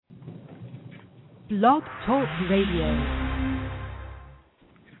Blog Talk Radio.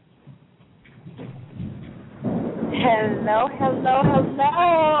 Hello, hello,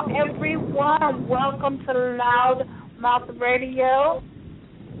 hello, everyone. Welcome to LouddMouth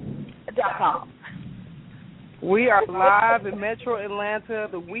Radio.com. We are live in Metro Atlanta,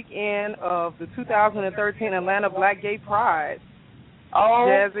 the weekend of the 2013 Atlanta Black Gay Pride. Oh,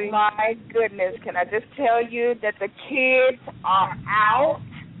 Jazzie. My goodness. Can I just tell you that the kids are out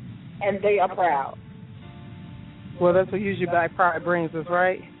and they are proud. Well, that's what usually Black Pride brings us,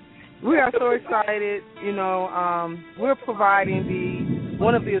 right? We are so excited. We're providing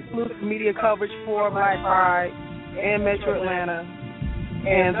one of the exclusive media coverage for Black Pride in Metro Atlanta.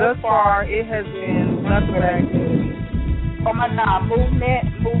 And thus far, it has been nothing but good. Oh, my God. Movement.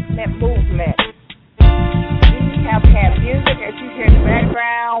 We have had music, as you hear in the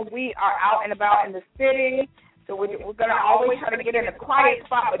background. We are out and about in the city. So we're going to always try to get in a quiet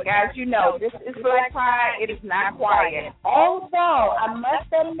spot. But, guys, you know, this is Black Pride. It is not quiet. Although, I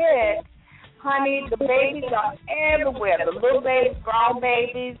must admit, honey, the babies are everywhere. The little babies, grown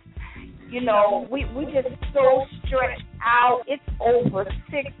babies. You know, we just so stretched out. It's over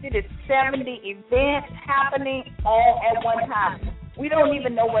 60 to 70 events happening all at one time. We don't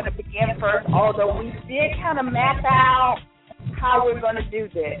even know where to begin first, although we did kind of map out how we're going to do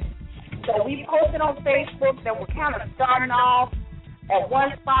this. So we posted on Facebook that we're kind of starting off at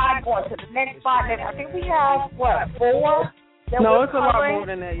one spot, going to the next spot. And I think we have, 4? No, it's a lot more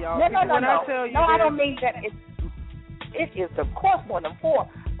than that, y'all. No. I don't mean that it is, of course, more than 4.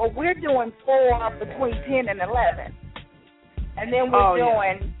 But we're doing 4 between 10 and 11. And then we're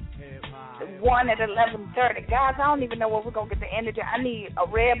doing 1 at 11:30. Guys, I don't even know where we're going to get the energy. I need a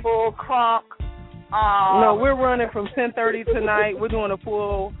Red Bull, Crunk. No, we're running from 10:30 tonight. We're doing a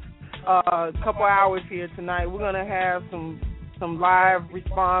full couple hours here tonight. We're going to have some live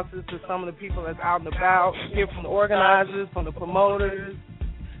responses to some of the people that's out and about, hear from the organizers, from the promoters,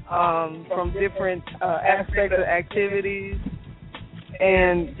 from different aspects of activities.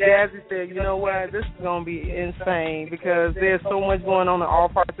 And Jazzie said, you know what, this is going to be insane because there's so much going on in all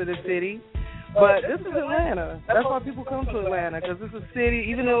parts of the city. But this is Atlanta. That's why people come to Atlanta, because it's a city,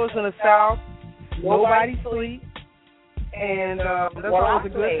 even though it's in the South, nobody sleeps. And that's always a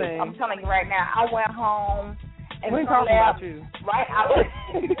good thing. I'm telling you right now, I went home and we ain't talking about you. Right out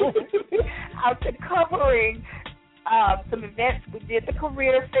to covering some events. We did the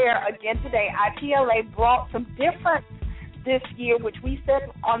career fair again today. ITLA brought some different this year, which we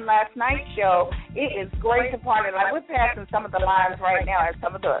said on last night's show. It is great to party. Like, we're passing some of the lines right now at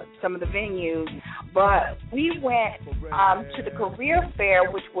some of the venues, but we went to the career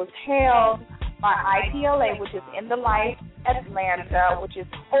fair, which was held by ITLA, which is In the Light Atlanta, which is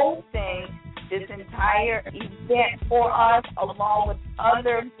hosting this entire event for us along with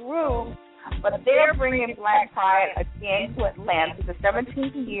other groups. But they're bringing Black Pride again to Atlanta, the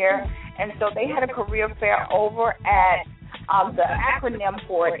 17th year, and so they had a career fair over at the acronym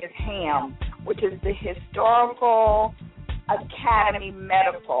for it is HAM, which is the Historical Academy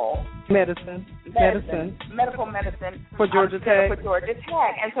Medical Medicine for Georgia Tech.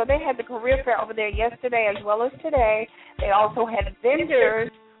 And so they had the career fair over there yesterday as well as today. They also had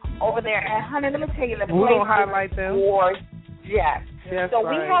vendors over there. And honey, let me tell you, the we're place gonna highlight them. Yes. So right.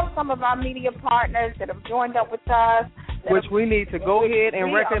 We have some of our media partners that have joined up with us. Which we need to go ahead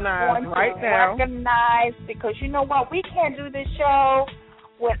and recognize right now. Because you know what? We can't do this show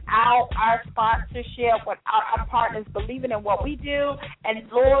without our sponsorship, without our partners believing in what we do. And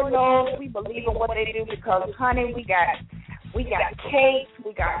Lord knows we believe in what they do because, honey, we got cakes,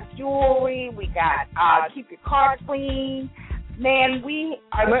 we got jewelry, we got keep your car clean. Man, we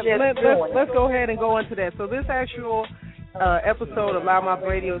are let's go ahead and go into that. So this actual episode of LouddMouth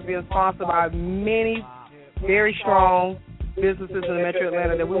Radio is being sponsored by many very strong businesses in the Metro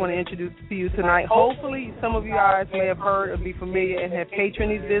Atlanta that we want to introduce to you tonight. Hopefully, some of you guys may have heard or be familiar and have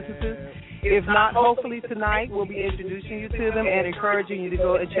patroned these businesses. If not, hopefully tonight we'll be introducing you to them and encouraging you to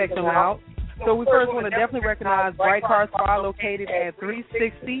go and check them out. So we first want to definitely recognize Bright Car Spa, located at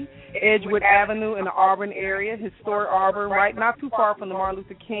 360 Edgewood Avenue in the Auburn area, historic Auburn, right not too far from the Martin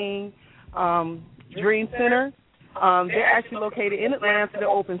Luther King Dream Center. They're actually located in Atlanta. They're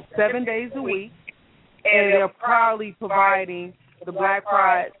open 7 days a week. And they're proudly providing the Black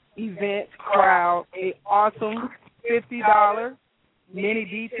Pride event crowd an awesome $50 mini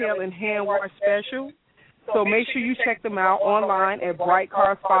detail and hand wash special. So make sure you check them out online at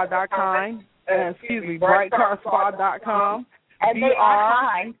brightcarspa.com. brightcarspa.com. And they are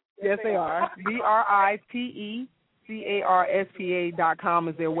kind. Yes, they are. BRITECARSPA.com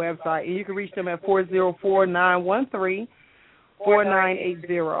is their website. And you can reach them at 404-913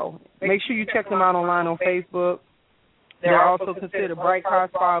 4980. Make sure you check them out online on Facebook. They're also considered Bright Car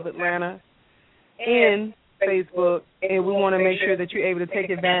Spa of Atlanta in Facebook, and we want to make sure that you're able to take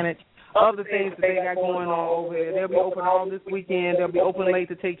advantage of the things that they got going on over there. They'll be open all this weekend. They'll be open late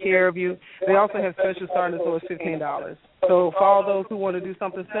to take care of you. They also have special starting as low as $15. So for all those who want to do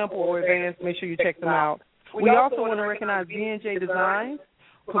something simple or advanced, make sure you check them out. We also want to recognize B&J Designs,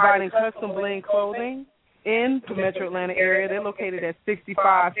 providing custom bling clothing in the Metro Atlanta area. They're located at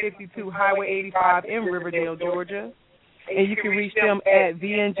 6552 Highway 85 in Riverdale, Georgia. And you can reach them at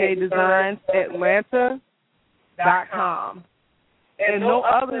bnjdesigns.atlanta.com. And no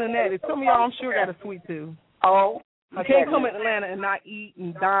other than that, some of y'all I'm sure got a sweet tooth. Oh, you can't come to Atlanta and not eat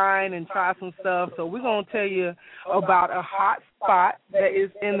and dine and try some stuff. So we're going to tell you about a hot spot that is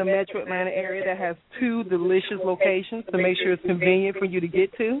in the Metro Atlanta area that has 2 delicious locations to make sure it's convenient for you to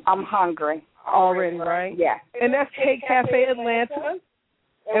get to. I'm hungry. Already, right? Yeah. And that's Cake Cafe Atlanta.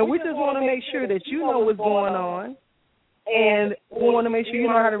 And we just want to make sure that you know what's going on. And we want to make sure you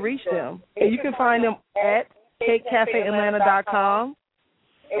know how to reach them. And you can find them at CakeCafeAtlanta.com.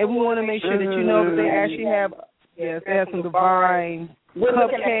 And we want to make sure that you know that they actually have, they have some divine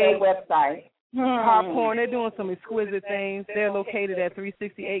cupcakes, website. Popcorn. They're doing some exquisite things. They're located at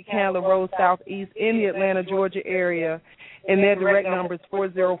 368 Candler Road Southeast in the Atlanta, Georgia area. And their direct number is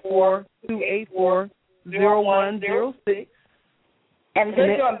 404-284-0106. And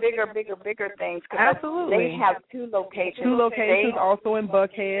they're doing bigger things. Absolutely. They have 2 locations. 2 locations also in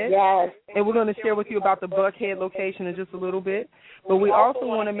Buckhead. Yes. And we're going to share with you about the Buckhead location in just a little bit. But we also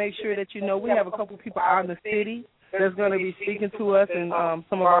want to make sure that you know we have a couple people out in the city that's going to be speaking to us, and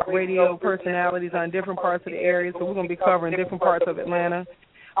some of our radio personalities are in different parts of the area, so we're going to be covering different parts of Atlanta.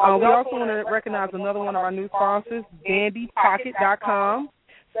 We also want to recognize another one of our new sponsors, DandyPocket.com,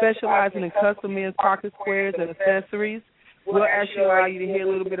 specializing in custom men's pocket squares and accessories. We'll actually allow you to hear a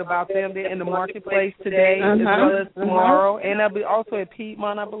little bit about them. They're in the marketplace today as well as tomorrow. And they'll be also at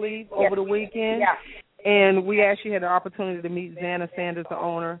Piedmont, I believe, over the weekend. Yeah. And we actually had the opportunity to meet Xana Sanders, the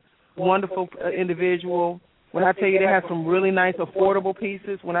owner, wonderful individual. When I tell you they have some really nice, affordable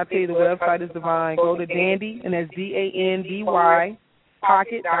pieces, when I tell you the website is divine, go to Dandy, and that's DANDY,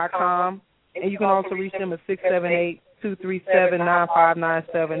 pocket.com. And you can also reach them at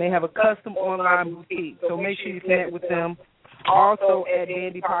 678-237-9597. They have a custom online boutique, so make sure you connect with them. Also at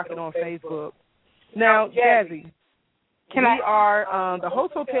Dandy Pocket on Facebook. Now, Jazzie, we are the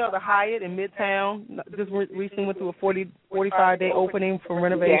host hotel, the Hyatt in Midtown. Just recently went through a 45-day opening for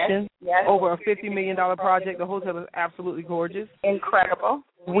renovation. Yes. Over a $50 million project. The hotel is absolutely gorgeous. Incredible.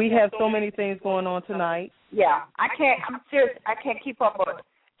 We have so many things going on tonight. Yeah, I'm serious. I can't keep up with it.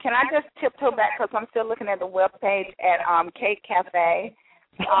 Can I just tiptoe back because I'm still looking at the webpage at Cake Cafe,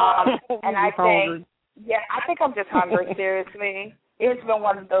 and I think I'm just hungry. Seriously, it's been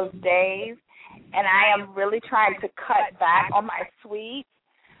one of those days, and I am really trying to cut back on my sweets.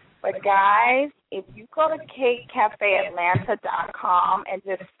 But guys, if you go to CakeCafeAtlanta.com and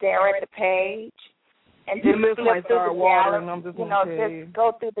just stare at the page. And just flip through the gallery, just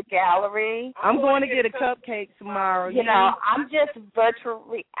go through the gallery. I'm going to get a cupcake tomorrow. I'm just virtual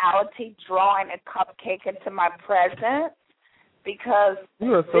reality drawing a cupcake into my present because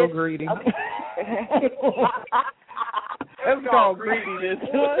you are so greedy. That's called greediness.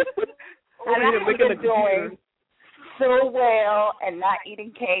 And I've been doing so well and not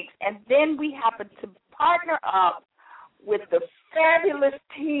eating cakes, and then we happen to partner up with the fabulous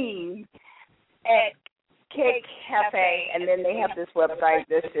team at Cake Cafe, and then they have this website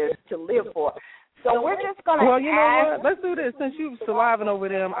that says to live for. So we're just going to you know what? Let's do this. Since you're saliving over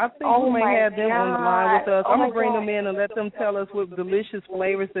them, I think we may have them on the line with us. I'm going to bring them in and let them tell us what delicious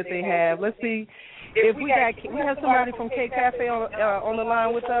flavors that they have. Let's see if we have somebody from Cake Cafe on the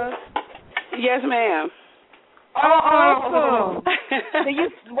line with us. Yes, ma'am. Oh, awesome.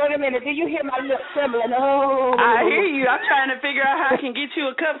 Wait a minute. Do you hear my lips trembling? Oh. I hear you. I'm trying to figure out how I can get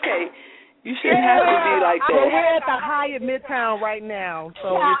you a cupcake. You shouldn't have to be like that. Well, we're at the Hyatt Midtown right now,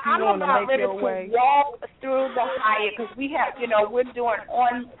 so if you want to make your way. I'm walk through the Hyatt because we have, we're doing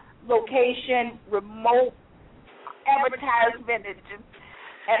on-location, remote advertisement,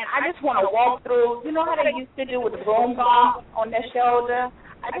 and I just want to walk through. You know how they used to do with the broom golf on their shoulder?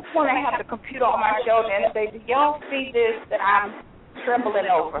 I just want to have the computer on my shoulder and say, do y'all see this that I'm trembling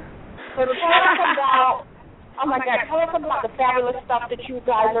over? So tell us about. Oh, my God, tell us about the fabulous stuff that you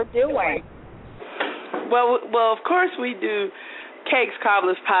guys are doing. Well, of course we do cakes,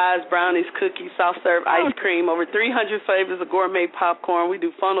 cobblers, pies, brownies, cookies, soft-serve ice cream, over 300 flavors of gourmet popcorn. We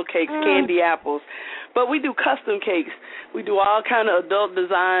do funnel cakes, candy apples. But we do custom cakes. We do all kind of adult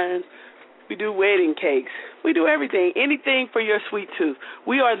designs. We do wedding cakes, We do everything. Anything for your sweet tooth.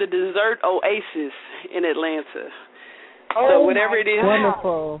 We are the dessert oasis in Atlanta. So whatever it is.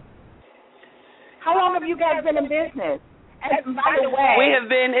 Wonderful. How long have you guys been in business? And by the way,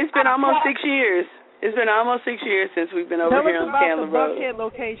 it's been almost 6 years. It's been almost 6 years since we've been over here on Candler Road. Tell us about the Buckhead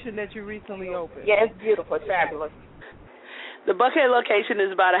location that you recently opened. Yeah, it's beautiful. It's fabulous. The Buckhead location is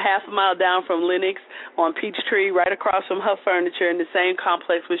about a half a mile down from Lenox on Peachtree, right across from Huff Furniture in the same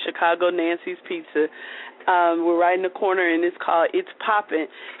complex with Chicago Nancy's Pizza. We're right in the corner, and it's called It's Poppin'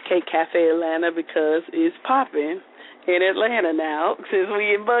 Cake Cafe Atlanta because it's poppin' in Atlanta now since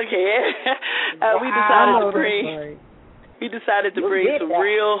we in Buckhead. We decided to bring some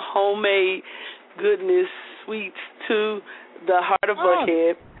real homemade goodness, sweets to the heart of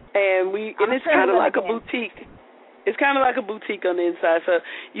Buckhead, and it's kind of like a boutique. It's kind of like a boutique on the inside. So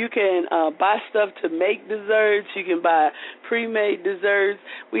you can buy stuff to make desserts. You can buy pre-made desserts.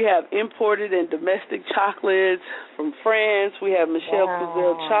 We have imported and domestic chocolates from France. We have Michelle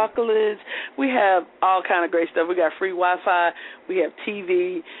Cazelle chocolates. We have all kind of great stuff. We got free Wi-Fi. We have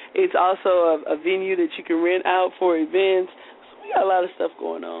TV. It's also a venue that you can rent out for events. So we got a lot of stuff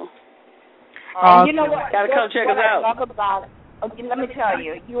going on. And you know what? Gotta come check us out. Okay, let me tell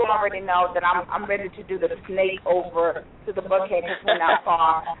you, you already know that I'm ready to do the snake over to the Buckhead because we're not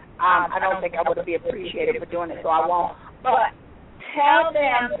far. I don't think I would be appreciated for doing it, so I won't. But tell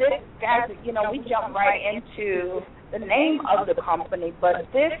them this, guys, we jump right into the name of the company, but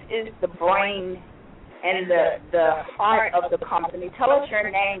this is the brain and the heart of the company. Tell us your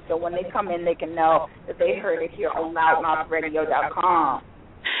name so when they come in, they can know that they heard it here on LouddMouthRadio.com.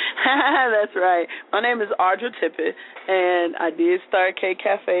 That's right. My name is Audra Tippett, and I did start Cake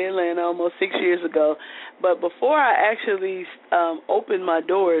Cafe Atlanta almost 6 years ago. But before I actually opened my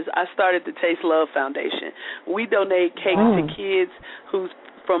doors, I started the Taste Love Foundation. We donate cakes to kids who's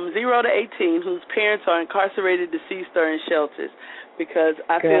from 0 to 18 whose parents are incarcerated, deceased, or in shelters. Because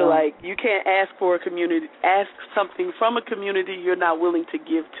I feel like you can't ask something from a community you're not willing to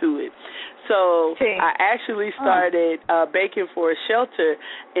give to it. So I actually started baking for a shelter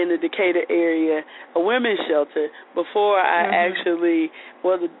in the Decatur area, a women's shelter, before I actually,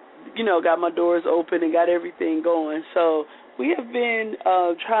 got my doors open and got everything going. So we have been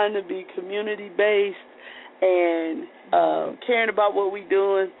trying to be community-based and caring about what we're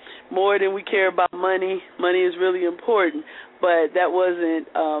doing more than we care about money. Money is really important. But that wasn't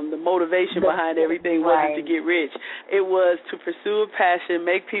the motivation behind everything, wasn't to get rich. It was to pursue a passion,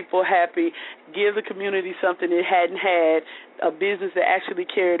 make people happy, give the community something it hadn't had, a business that actually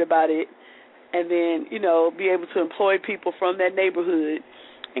cared about it, and then, be able to employ people from that neighborhood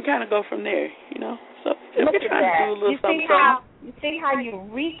and kind of go from there, So look we're trying to do a little something. You see how you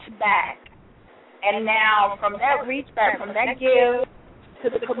reach back, and now from that reach back, from that give to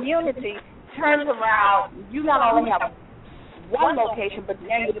the community, turns around, you not only have one location, but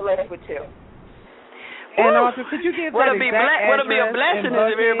then you're blessed with two. And also, could you give what'll that exact what'll be a blessing is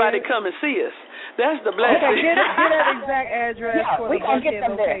if everybody come and see us. That's the blessing. Okay, get that exact address for the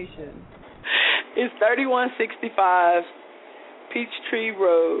Buckhead location. It's 3165 Peachtree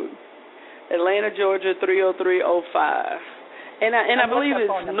Road, Atlanta, Georgia 30305. And I believe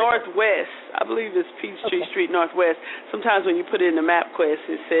it's northwest. I believe it's Peachtree Street Northwest. Sometimes when you put it in the MapQuest,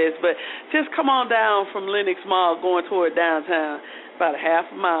 it says. But just come on down from Lenox Mall going toward downtown. About a half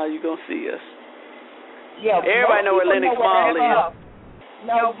a mile, you're going to see us. Yeah, everybody know where Lenox Mall is.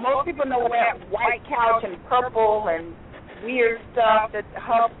 No, most people know where that white couch and purple and weird stuff that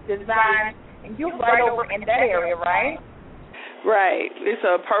Huff designed. And you're right over in that area, right? Right. It's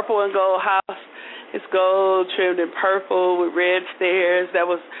a purple and gold house. It's gold, trimmed in purple with red stairs. That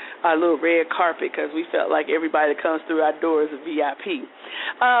was our little red carpet because we felt like everybody that comes through our doors is VIP.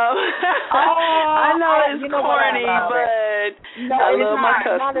 I know it's corny, but I love my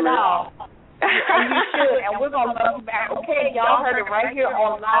customers. Not at all. And you should, and we're going to love you back. Okay, y'all heard it right here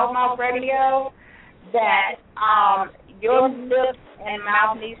on LouddMouth Radio that your lips and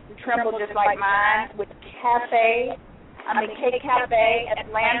mouth needs to tremble just like mine with Cake Cafe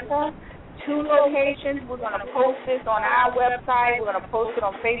Atlanta. 2 locations. We're going to post this on our website. We're going to post it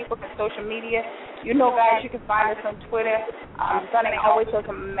on Facebook and social media. You know, guys, you can find us on Twitter. Sonny always does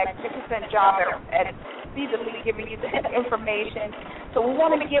a magnificent job at speedily giving you the information. So we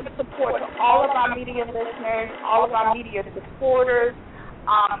want to give support to all of our media listeners, all of our media supporters,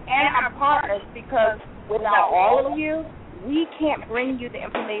 and our partners, because without all of you, we can't bring you the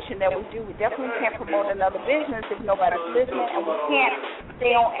information that we do. We definitely can't promote another business if nobody's listening, and we can't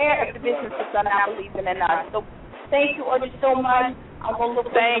stay on air if the businesses are not believing in us. So thank you, Audrey, so much. I'm going to look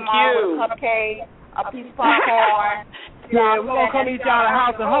for you tomorrow with a cupcake, a piece of popcorn, Yeah, we're going to come eat y'all at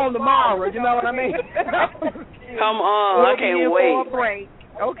house and home tomorrow. You know what I mean? Come on. I can't wait. For a break.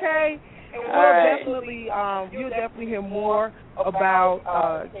 Okay? Definitely, you'll definitely hear more about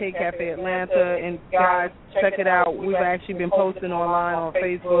Cake Cafe Atlanta. And, guys, check it out. We've actually been posting online on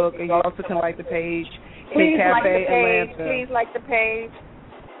Facebook, and you also can like the page, Cake Cafe Atlanta. Please like the page.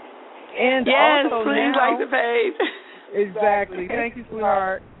 And yes, also please like the page. Exactly. Thank you,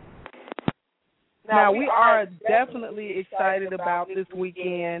 sweetheart. Now, we are definitely excited about this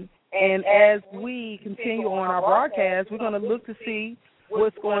weekend, and as we continue on our broadcast, we're going to look to see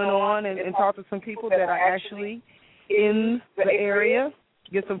what's going on and talk to some people that are actually in the area,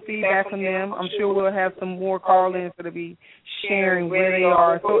 get some feedback from them. I'm sure we'll have some more call-ins that'll be sharing where they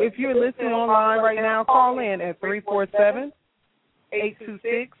are. So if you're listening online right now, call in at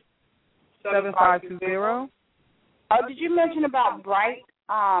 347-826-7520. Did you mention about Bright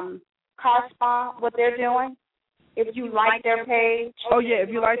Car Spa, what they're doing? If you like their page. Oh, yeah, if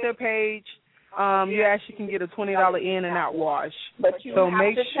you like their page, you actually can get a $20 in and out wash. But you so have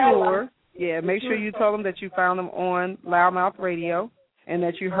make to sure, make sure you tell them that you found them on LouddMouth Radio and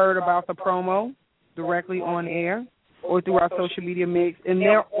that you heard about the promo directly on air or through our social media mix. And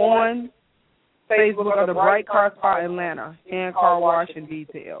they're on Facebook of the Bright Car Spa Atlanta, hand car wash and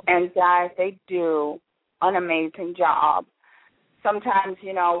detail. And guys, they do an amazing job. Sometimes,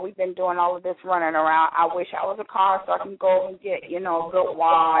 we've been doing all of this running around. I wish I was a car so I can go and get, a good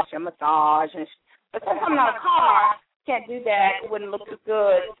wash and massage. But since I'm not a car, can't do that. It wouldn't look as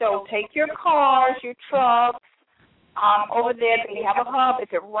good. So take your cars, your trucks, over there. They have a hub.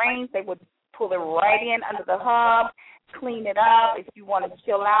 If it rains, they would pull it right in under the hub, clean it up. If you want to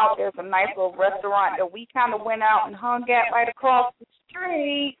chill out, there's a nice little restaurant that we kind of went out and hung at right across the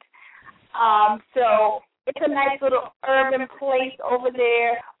street. So it's a nice little urban place over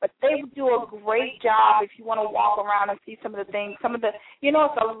there, but they do a great job if you want to walk around and see some of the things. It's a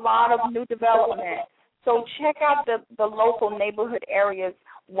lot of new development. So check out the local neighborhood areas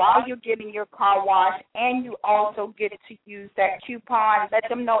while you're getting your car washed, and you also get to use that coupon. Let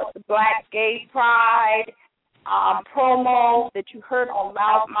them know it's the Black Gay Pride promo that you heard on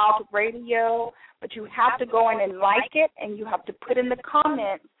LouddMouth Radio, but you have to go in and like it, and you have to put in the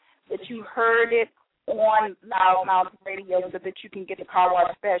comments that you heard it on LouddMouth Radio so that you can get the car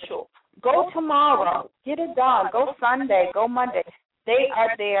wash special. Go tomorrow. Get it done. Go Sunday. Go Monday. They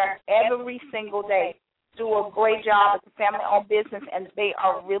are there every single day. Do a great job. It's a family-owned business, and they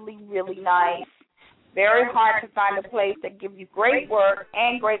are really, really nice. Very hard to find a place that gives you great work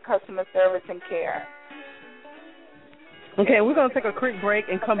and great customer service and care. Okay, we're going to take a quick break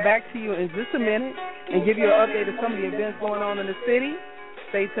and come back to you in just a minute and give you an update of some of the events going on in the city.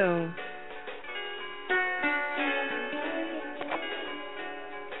 Stay tuned.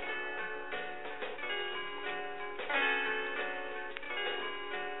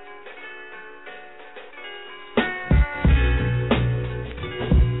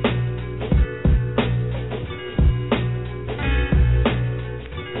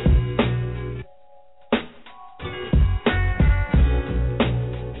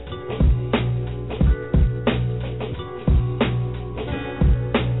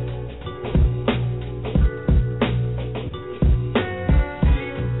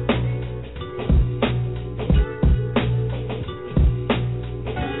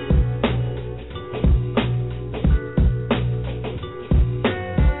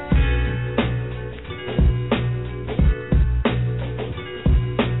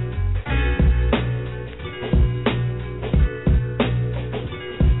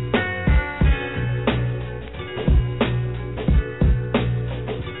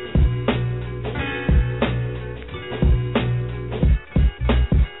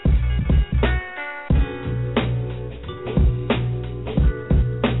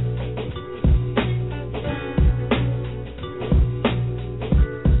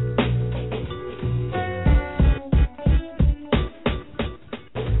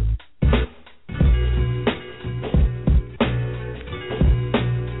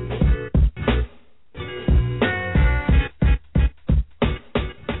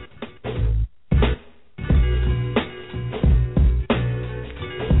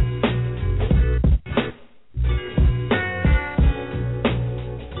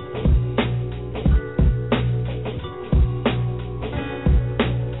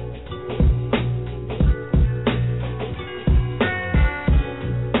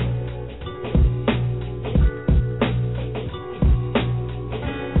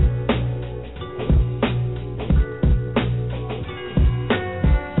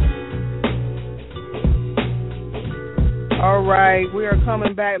 All right, we are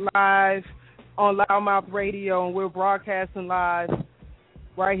coming back live on LouddMouth Radio, and we're broadcasting live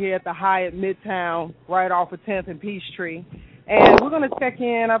right here at the Hyatt Midtown, right off of 10th and Peachtree. And we're going to check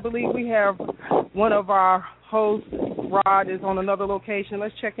in. I believe we have one of our hosts, Rod, is on another location.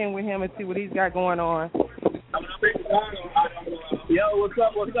 Let's check in with him and see what he's got going on. Yo, what's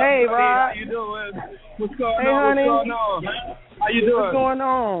up? What's up? Hey, Rod. How you doing? What's going hey, on? Honey. What's going on? How you doing? What's going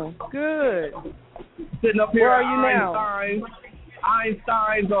on? Good. Sitting up here. Where are you now?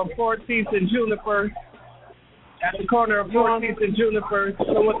 Einstein's on 14th and Juniper. At the corner of 14th and Juniper,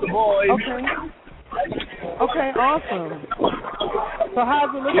 chilling with the boys. Okay. Okay, awesome. So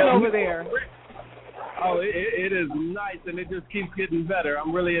how's it looking over there? Oh, it is nice, and it just keeps getting better.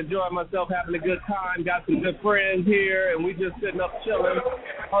 I'm really enjoying myself, having a good time. Got some good friends here, and we just sitting up chilling.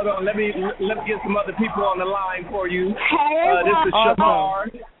 Hold on, let me get some other people on the line for you. Hey, this is Shamar.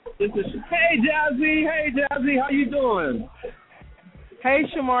 Awesome. Hey, Jazzie. Hey, Jazzie. How you doing? Hey,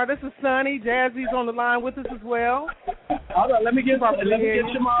 Shamar. This is Sonny. Jazzie's on the line with us as well. Hold on, let me get Shamar on the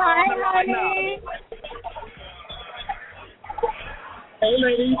line now. Hey,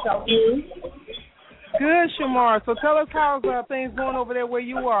 ladies. How are you? Good, Shamar. So tell us how's things going over there where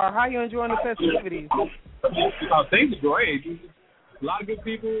you are. How you enjoying the festivities? Things are great. A lot of good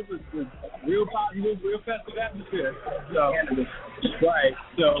people. It's real positive, real festive atmosphere. So, right.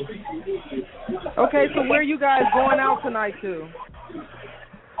 So. Okay, so where are you guys going out tonight to?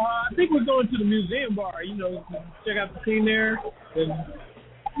 I think we're going to the museum bar. You know, check out the scene there.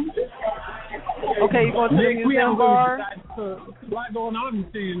 Okay, you're going to the museum bar? A lot going on in the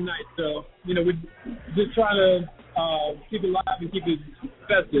city tonight, so, you know, we're just trying to keep it live and keep it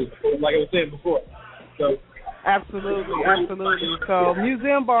festive, like I was saying before. So. Absolutely. So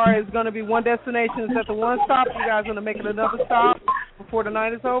museum bar is going to be one destination. Is that the one stop? You guys going to make it another stop before the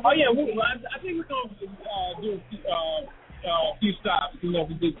night is over? Oh, yeah, I think we're going to do a few stops, you know,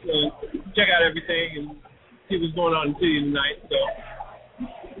 to just check out everything and see what's going on in the city tonight, so.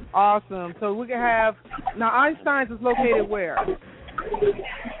 Awesome. So we can have now. Einstein's is located where?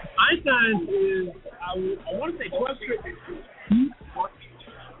 Einstein's is I want to say 12th Street.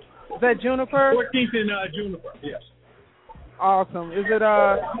 Is that Juniper? 14th and Juniper. Yes. Awesome. Is it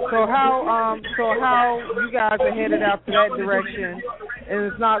so how you guys are headed out to that direction, and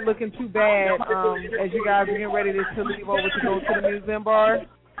it's not looking too bad as you guys are getting ready to leave over to go to the museum bar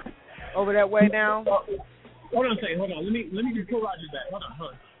over that way now? Hold on a second. Hold on. Let me get Cool Roger back. Hold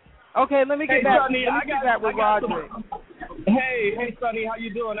on. Okay, let me get back. Sonny, let me get back with Roger. Hey, Sonny, how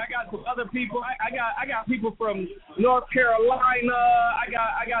you doing? I got some other people. I got people from North Carolina. I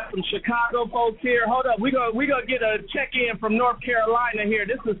got some Chicago folks here. Hold up, we gonna get a check in from North Carolina here.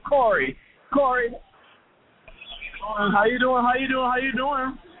 This is Corey. Corey, how you doing?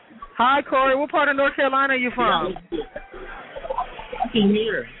 Hi, Corey. What part of North Carolina are you from? I can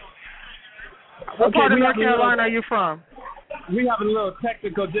hear. What part of North Carolina are you from? We having a little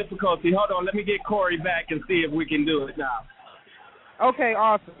technical difficulty. Hold on, let me get Corey back and see if we can do it now. Okay,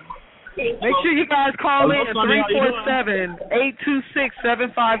 awesome. Make sure you guys call in at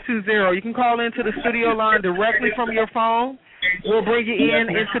 347-826-7520. You can call into the studio line directly from your phone. We'll bring you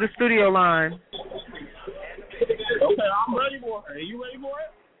into the studio line. Okay, I'm ready for it. Are you ready for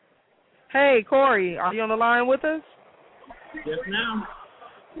it? Hey, Corey, are you on the line with us? Yes, ma'am.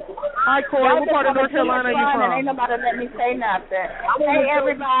 Hi, Corey. What part of North Carolina are you from? Ain't nobody let me say nothing. Hey,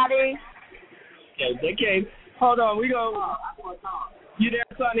 everybody. Okay. Hold on. We go. You there,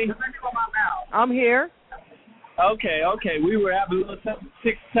 Sonny? I'm here. Okay. We were having a little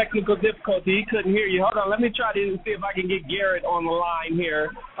technical difficulty. He couldn't hear you. Hold on. Let me try to see if I can get Garrett on the line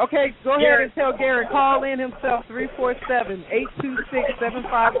here. Okay, go ahead and tell Garrett. Call in himself,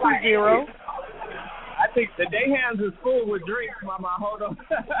 347-826-7520. I think the day hands is full with drinks, Mama. Hold on.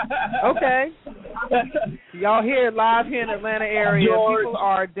 Okay. Y'all hear it live here in the Atlanta area. George, people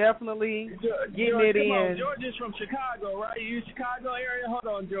are definitely getting it in. George is from Chicago, right? You Chicago area? Hold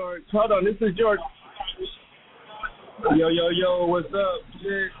on, George. Hold on. This is George. Yo, what's up?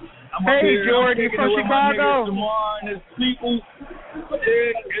 Hey, George, you from Chicago? And his people.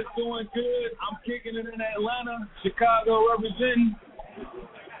 It's doing good. I'm kicking it in Atlanta. Chicago representing.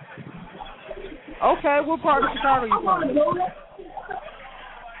 Okay, what part of Chicago are you from?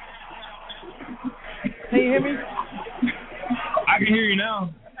 Can you hear me? I can hear you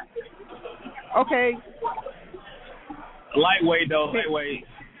now. Okay. Lightweight, though, lightweight.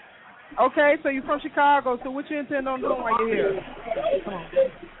 Okay, so you're from Chicago, so what you intend on doing while you're here?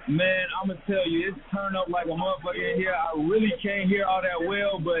 Man, I'm going to tell you, it's turned up like a motherfucker in here. I really can't hear all that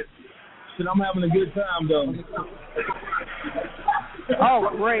well, but shit, I'm having a good time, though. Oh,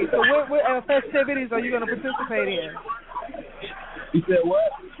 great. So what festivities are you going to participate in? You said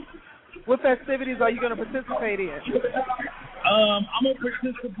what? What festivities are you going to participate in? I'm going to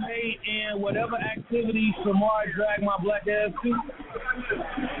participate in whatever activities Samar drag my black ass to.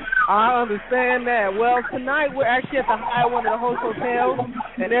 I understand that. Well, tonight we're actually at the High, one of the host hotels,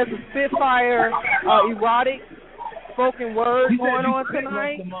 and there's a Spitfire erotic spoken word going on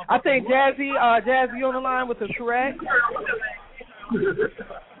tonight. I think Jazzie on the line with the correct.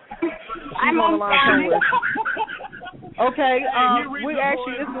 I'm on the line somewhere. Okay, we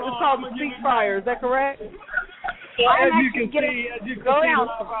actually, it's called the Spitfire, is that correct? As you can see,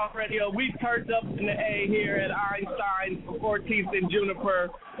 LouddMouth Radio, we turned up in the A here at Einstein, 14th and Juniper.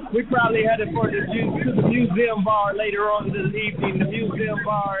 We probably headed to the Museum Bar later on this evening. The Museum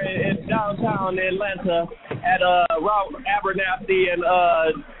Bar in downtown Atlanta at Ralph Abernathy and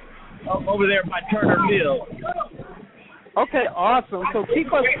over there by Turner Mill. Okay, awesome. So keep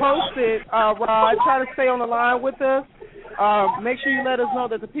us posted, Rod. Try to stay on the line with us. Make sure you let us know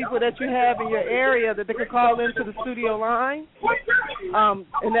that the people that you have in your area, that they can call into the studio line.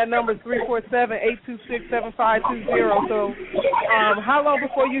 And that number is 347-826-7520. So how long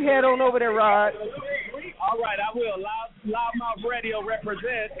before you head on over there, Rod? All right, I will. LouddMouth Radio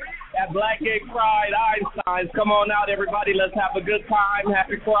represents at Black Gay Pride, Einstein. Come on out, everybody. Let's have a good time.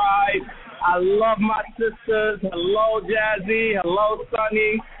 Happy Pride. I love my sisters. Hello, Jazzie. Hello,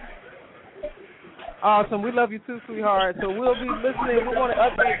 Sonny. Awesome. We love you too, sweetheart. So we'll be listening. We want to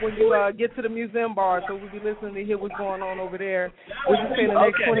update when you get to the Museum Bar, so we'll be listening to hear what's going on over there. We'll just say in the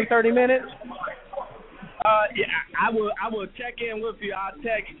next 20, 30 minutes. Yeah, I will check in with you. I'll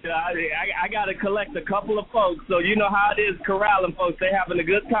text you. I got to collect a couple of folks, so you know how it is corralling folks. They're having a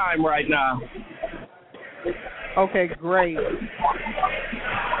good time right now. Okay, great.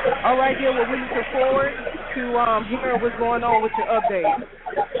 All right, dear. Well, we look forward to hearing what's going on with your update.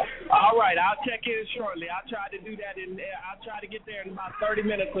 All right, I'll check in shortly. I'll try to do that I'll try to get there in about 30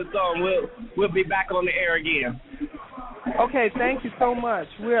 minutes or so, and we'll be back on the air again. Okay, thank you so much.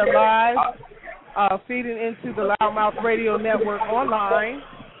 We are live, feeding into the LouddMouth Radio Network online,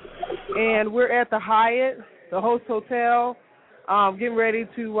 and we're at the Hyatt, the host hotel, getting ready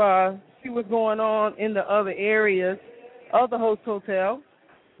to see what's going on in the other areas of the host hotel.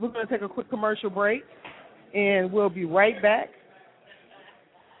 We're going to take a quick commercial break, and we'll be right back.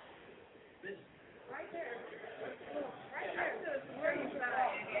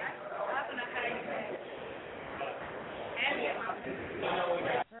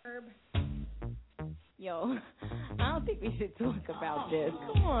 Yo, I don't think we should talk about this.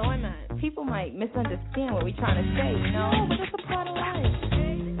 Come on, why not? People might misunderstand what we're trying to say, you know? No, but it's a part of life.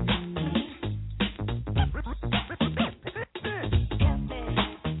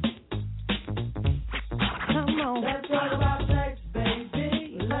 Come on. Let's talk about sex,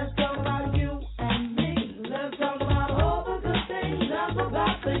 baby. Let's talk about you and me. Let's talk about all the good things. Let's talk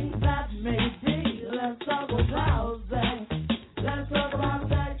about things that may be. Let's talk about sex. Let's talk about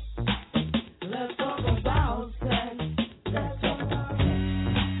sex. Let's talk about sex. Let's talk about sex.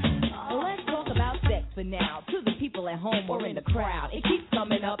 Let's talk about sex for now. To the people at home or in the crowd, it keeps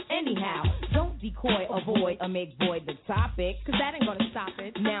coming up anyhow. Don't decoy, avoid, or make void the topic, cause that ain't gonna stop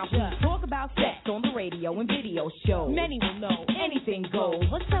it. Now, talk about sex on the radio and video shows. Many will know anything goes.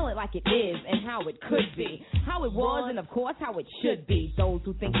 Let's tell it like it is and how it could be, how it was, and of course how it should be. Those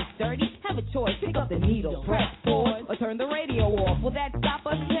who think it's dirty have a choice. Pick up the needle, press pause, or turn the radio off. Will that stop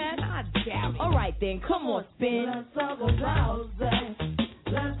us, Ted? I doubt it. All right then, come on, spin. Let's talk about sex.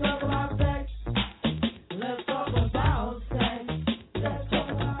 Let's talk about sex. Let's talk about sex. Let's talk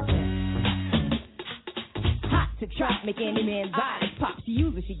about sex. Hot to trap, make any man's eyes pop. She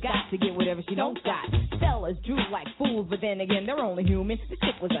use what she got to get whatever she don't got. Fellas drew like fools, but then again, they're only human. The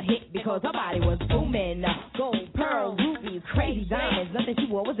chick was a hit because her body was booming. Gold, pearl, rubies, crazy diamonds. Nothing she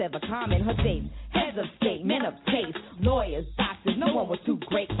wore was ever common. Her dates, heads of state, men of taste, lawyers, doctors. No one was too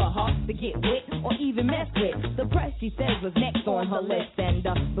great for her to get with or even mess with. The press, she says, was next on her list. And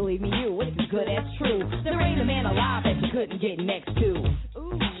believe me, it's as good as true. There ain't a man alive that she couldn't get next to.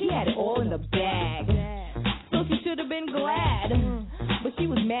 Ooh, she had it all in the bag. So she should have been glad. But she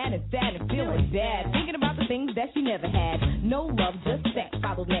was mad and sad and feeling bad, thinking about the things that she never had. No love, just sex.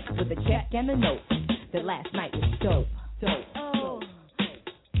 Followed next with a check and a note. That last night was dope. Oh. Hey.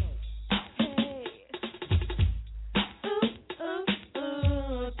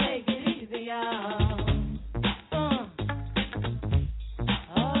 Ooh, take it easy, y'all.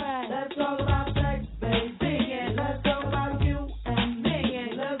 All right. Let's talk about sex, baby. And let's talk about you and me.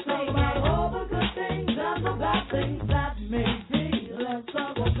 And let's talk about all the good things. Let's talk about things that may be. Let's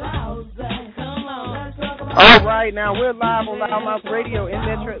talk about sex. Come on. All right, now we're live on LouddMouth Radio in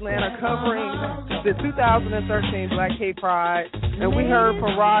Metro Atlanta covering the 2013 Black K Pride. And we heard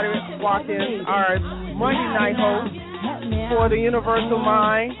from Roderick Watkins, our Monday night host for the Universal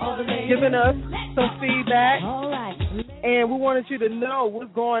Mind, giving us some feedback. And we wanted you to know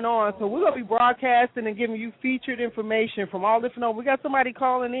what's going on. So we're going to be broadcasting and giving you featured information from all different. We got somebody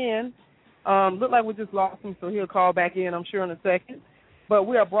calling in. Look like we just lost him, so he'll call back in, I'm sure, in a second. But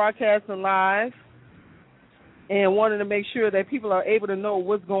we are broadcasting live and wanted to make sure that people are able to know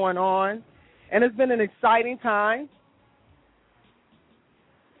what's going on. And it's been an exciting time.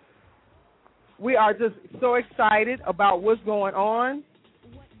 We are just so excited about what's going on.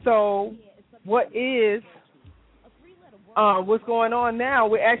 So what's going on now,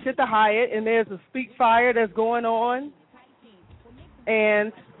 we're actually at the Hyatt, and there's a Speak Fire that's going on.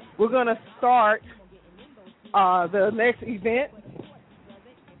 And we're going to start the next event.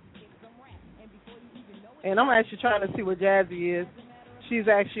 And I'm actually trying to see where Jazzie is. She's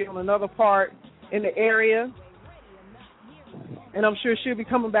actually on another part in the area. And I'm sure she'll be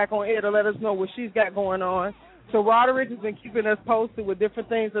coming back on air to let us know what she's got going on. So Roderick has been keeping us posted with different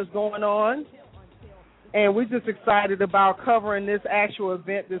things that's going on. And we're just excited about covering this actual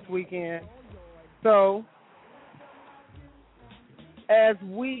event this weekend. So as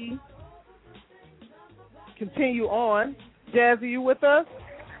we continue on, Jazzie, you with us?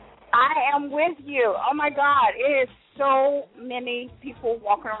 I am with you. Oh, my God. It is so many people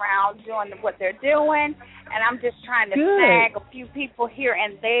walking around doing what they're doing, and I'm just trying to snag a few people here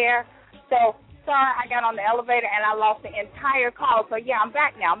and there. So, sorry, I got on the elevator, and I lost the entire call. So, yeah, I'm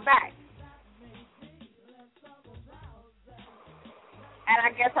back now. I'm back. And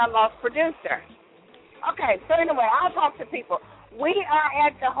I guess I lost producer. Okay, so anyway, I'll talk to people. We are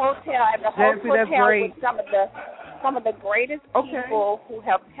at the hotel, at the Host Hotel with some of the greatest people who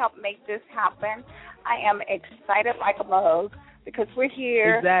have helped make this happen. I am excited like a mug because we're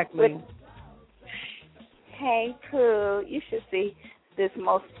here. Exactly. Hey, Pooh, you should see this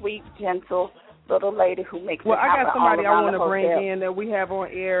most sweet, gentle little lady who makes it happen. Well, I got somebody I want to bring in that we have on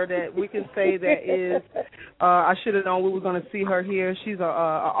air that we can say that is, I should have known we were going to see her here. She's an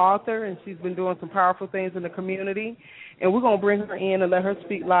author, and she's been doing some powerful things in the community. And we're going to bring her in and let her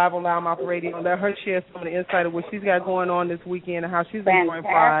speak live on LouddMouth Radio and let her share some of the insight of what she's got going on this weekend and how she's enjoying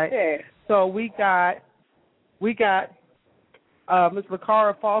Pride. So we got Ms.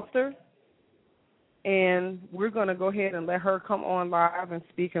 LaCara Foster, and we're going to go ahead and let her come on live and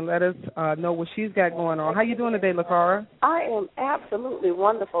speak and let us know what she's got going on. How you doing today, LaCara? I am absolutely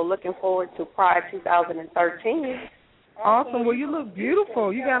wonderful. Looking forward to Pride 2013. Awesome. Well, you look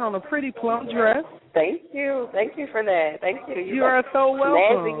beautiful. You got on a pretty plum dress. Thank you. Thank you for that. Thank you. You are so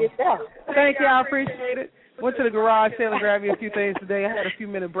welcome. Yourself. Thank you. I appreciate it. Went to the garage sale and grabbed me a few things today. I had a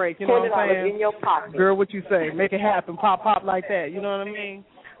few-minute break. You know what I'm saying? In your pocket. Girl, what you say? Make it happen. Pop, pop like that. You know what I mean?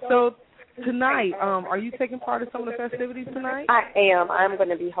 So tonight, are you taking part in some of the festivities tonight? I am. I'm going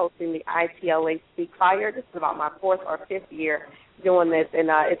to be hosting the ITLA Speak Fire. This is about my 4th or 5th year doing this, and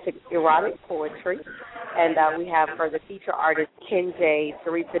it's erotic poetry. And we have for the feature artist Ken J,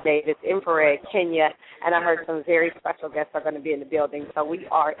 Teresa Davis, Infrared, Kenya, and I heard some very special guests are going to be in the building. So we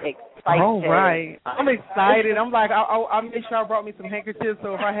are excited. All right. I'm excited. I'm like, I made sure I brought me some handkerchiefs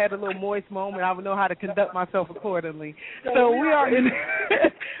so if I had a little moist moment, I would know how to conduct myself accordingly. So we are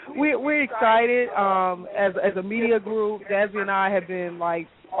we're excited. As a media group, Jazzie and I have been like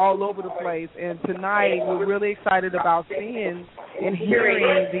all over the place, and tonight we're really excited about seeing and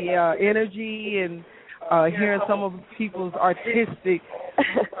hearing the energy and hearing some of people's artistic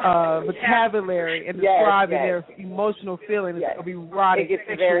vocabulary and describing their emotional feelings. It's going to be erotic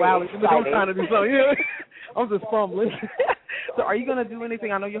sexuality. I'm trying to do something. I'm just fumbling. So are you going to do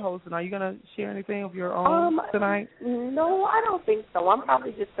anything? I know you're hosting. Are you going to share anything of your own tonight? No, I don't think so. I'm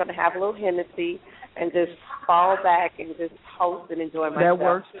probably just going to have a little Hennessy and just fall back and just host and enjoy myself. That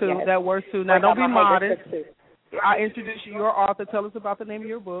works, too. Yes. That works, too. Now, don't be modest. I introduce you, your author. Tell us about the name of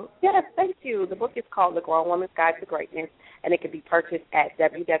your book. Yes, thank you. The book is called The Grown Woman's Guide to Greatness, and it can be purchased at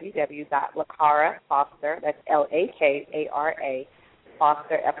www.LaCara.Foster, that's L-A-K-A-R-A,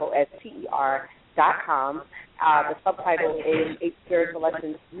 Foster, Foster.com. The subtitle is 8 Spiritual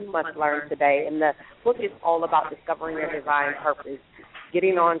Lessons You Must Learn Today, and the book is all about discovering your divine purpose,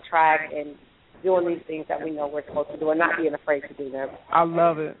 getting on track, and doing these things that we know we're supposed to do and not being afraid to do them. I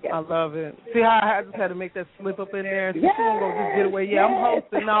love it. Yes. I love it. See how I just had to make that slip up in there? Yeah. She won't go just get away. Yeah, I'm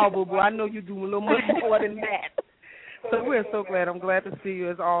hosting now, but I know you do a little much more than that. So we're so glad. I'm glad to see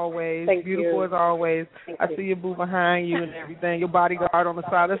you as always. Thank Beautiful you. As always. Thank I see your boo behind you and everything. Your bodyguard on the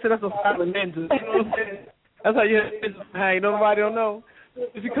side. That's a silent ninja. You know what I'm saying? That's how you ninja behind you. Nobody don't know.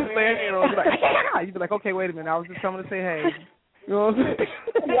 If you couldn't lay a hand on, you'd be like, yeah. You'd be like, okay, wait a minute, I was just coming to say hey. You know what I'm saying?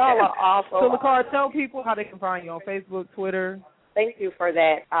 Y'all are awesome. So, LaCar, tell people how they can find you on Facebook, Twitter. Thank you for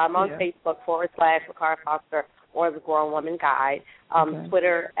that. I'm on Facebook /LaCar Foster or The Grown Woman Guide.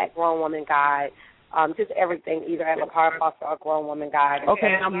 Twitter @Grown Woman Guide. Just everything, either at LaCar Foster or Grown Woman Guide.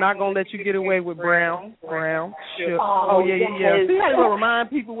 Okay, I'm not going to let you get away with Brown. Sure. Oh, yeah. See how you remind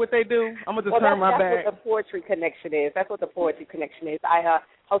people what they do? I'm going to just turn my back. That's what the Poetry Connection is. That's what the Poetry Connection is. I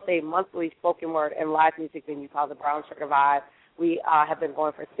host a monthly spoken word and live music venue called the Brown Sugar Vibe. We have been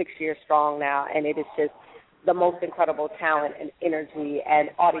going for 6 years strong now, and it is just the most incredible talent and energy and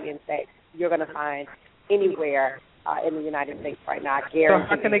audience that you're going to find anywhere in the United States right now. I guarantee.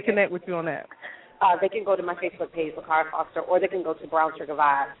 So how can they connect with you on that? They can go to my Facebook page, LaCar Foster, or they can go to Brown Sugar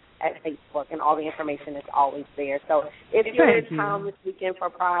Vibe at Facebook, and all the information is always there. So if you're in town this weekend for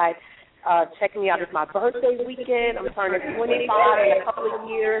Pride, check me out. It's my birthday weekend. I'm turning 25 in a couple of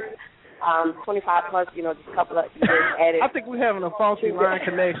years. 25 plus, just a couple of years added. I think we're having a faulty line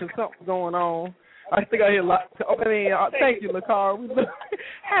connection. Something's going on. I think I hear a lot. Thank you, LaCar.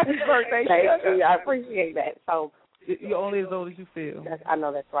 Happy birthday. Thank you. I appreciate that. So you're only as old as you feel. I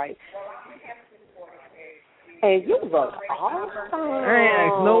know that's right. And you look awesome.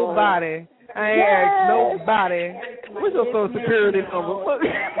 I ain't asked nobody. What's your Social Security number? My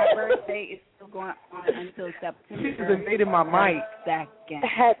birthday is still going on until September. She just invaded my mic. 2nd.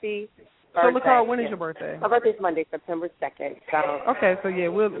 Happy birthday. So, LaCar, when is your birthday? My birthday's Monday, September 2nd. So. Okay, so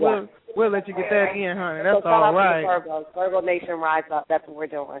we'll let you get that in, honey. That's all right. Virgo Nation, rise up. That's what we're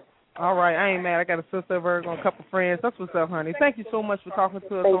doing. All right, I ain't mad. I got a sister Virgo and a couple friends. That's what's up, honey. Thank you so much for talking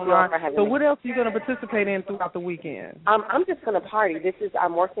to us online. So what else are you going to participate in throughout the weekend? I'm just going to party.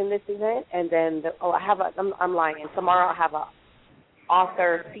 I'm working this event, and then I'm lying. Tomorrow I have a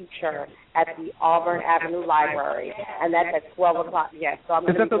author feature at the Auburn Avenue Library, and that's at 12 o'clock. Yes, so I'm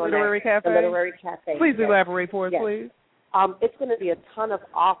going to be doing Literary Cafe? The Literary Cafe. Please elaborate for us, please. It's going to be a ton of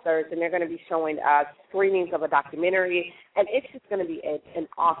authors, and they're going to be showing screenings of a documentary, and it's just going to be an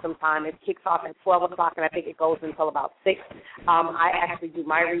awesome time. It kicks off at 12 o'clock, and I think it goes until about 6. I actually do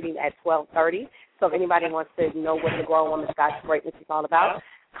my reading at 12:30, so if anybody wants to know what the Grown Woman's Guide to Greatness is all about,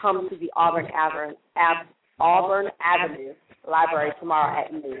 come to the Auburn Avenue Library tomorrow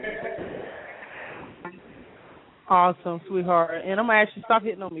at noon. Awesome, sweetheart. And I'm going to ask you, stop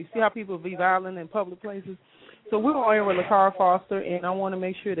hitting on me. See how people be violent in public places? So we're on air with LaCar Foster, and I want to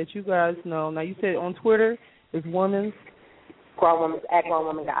make sure that you guys know. Now, you said on Twitter, it's Grown Woman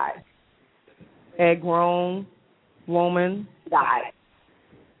Guide. At Grown Woman Guide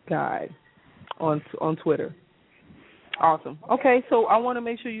on Twitter. Awesome. Okay, so I want to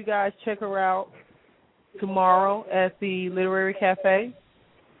make sure you guys check her out tomorrow at the Literary Cafe.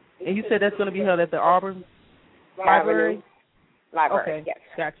 And you said that's going to be held at the Auburn Library? Okay, yes.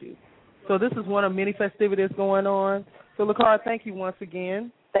 Got you. So this is one of many festivities going on. So, LaCar, thank you once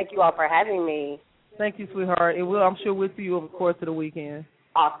again. Thank you all for having me. Thank you, sweetheart. I'm sure we'll see you over the course of the weekend.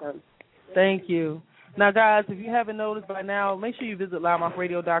 Awesome. Thank you. Now, guys, if you haven't noticed by now, make sure you visit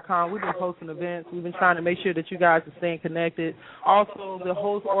LouddMouthRadio.com. We've been hosting events. We've been trying to make sure that you guys are staying connected. Also, the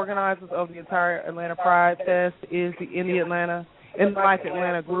host organizers of the entire Atlanta Pride Fest is the In the Life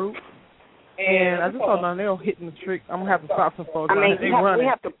Atlanta group. And I just thought, now they're hitting the trick. I'm going to have to stop some folks. We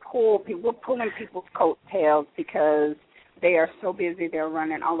have to pull people. We're pulling people's coattails because they are so busy. They're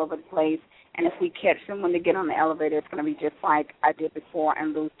running all over the place. And if we catch them when they get on the elevator, it's going to be just like I did before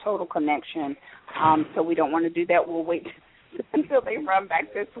and lose total connection. So we don't want to do that. We'll wait until they run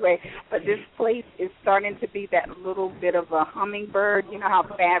back this way. But this place is starting to be that little bit of a hummingbird. You know how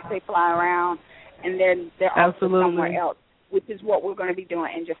fast they fly around? And then they're also somewhere else, which is what we're going to be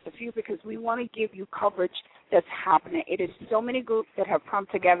doing in just a few, because we want to give you coverage that's happening. It is so many groups that have come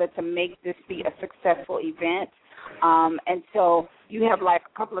together to make this be a successful event. And so you have like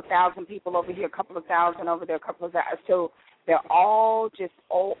a couple of thousand people over here, a couple of thousand over there, a couple of thousand. So they're all just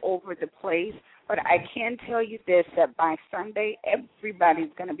all over the place. But I can tell you this, that by Sunday,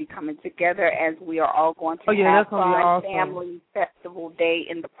 everybody's going to be coming together as we are all going to have fun, awesome. family festival day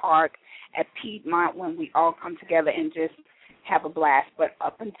in the park at Piedmont, when we all come together and just have a blast. But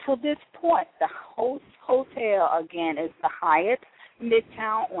up until this point, the host hotel, again, is the Hyatt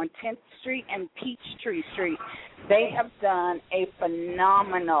Midtown on 10th Street and Peachtree Street. They have done a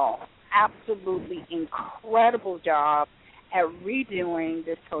phenomenal, absolutely incredible job at redoing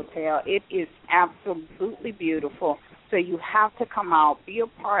this hotel. It is absolutely beautiful. So you have to come out, be a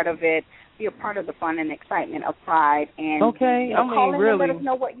part of it, be a part of the fun and excitement of Pride, and call in and let us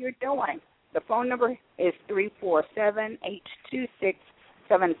know what you're doing. The phone number is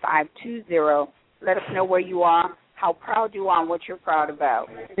 347-826-7520. Let us know where you are, how proud you are and what you're proud about.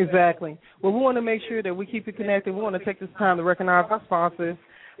 Exactly. Well, we want to make sure that we keep it connected. We want to take this time to recognize our sponsors.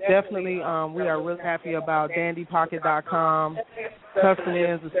 Definitely, we are really happy about DandyPocket.com, Custom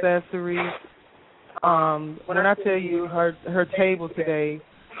Ends Accessories. When I tell you her table today,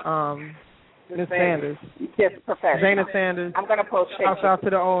 Ms. Sanders. Yes, professional. Dana Sanders. I'm going to post pictures. Shout out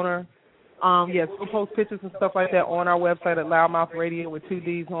to the owner. Yes, we'll post pictures and stuff like that on our website at LouddMouth Radio with 2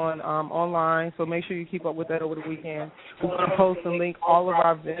 Ds on online. So make sure you keep up with that over the weekend. We're going to post and link all of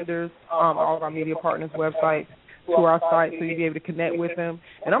our vendors, all of our media partners' websites to our site so you'll be able to connect with them.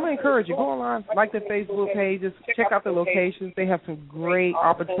 And I'm going to encourage you, go online, like their Facebook pages, check out the locations. They have some great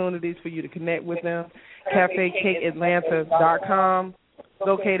opportunities for you to connect with them. CafeCakeAtlanta.com,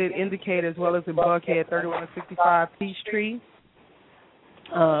 located in Decatur as well as in Buckhead, 3165 Peachtree.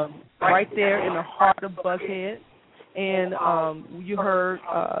 Right there in the heart of Buckhead. And you heard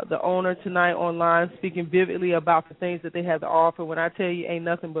the owner tonight online speaking vividly about the things that they have to offer. When I tell you ain't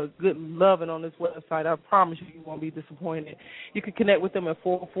nothing but good loving on this website, I promise you won't be disappointed. You can connect with them at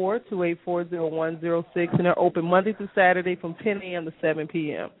 442-840-0106, and they're open Monday through Saturday from 10 a.m. to 7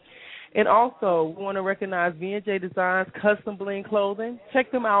 p.m. And also, we want to recognize B&J Designs Custom Bling Clothing. Check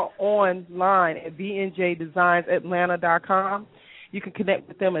them out online at bnjdesignsatlanta.com. You can connect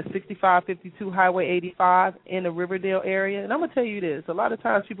with them at 6552 Highway 85 in the Riverdale area. And I'm going to tell you this. A lot of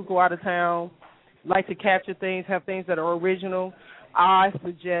times people go out of town, like to capture things, have things that are original. I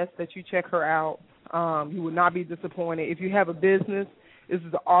suggest that you check her out. You will not be disappointed. If you have a business, this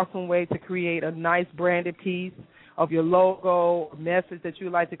is an awesome way to create a nice branded piece of your logo, message that you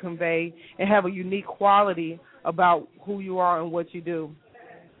would like to convey, and have a unique quality about who you are and what you do.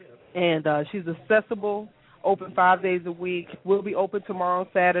 And she's accessible. Open 5 days a week. We'll be open tomorrow,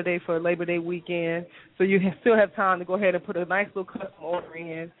 Saturday, for Labor Day weekend. So you still have time to go ahead and put a nice little custom order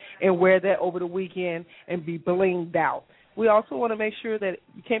in and wear that over the weekend and be blinged out. We also want to make sure that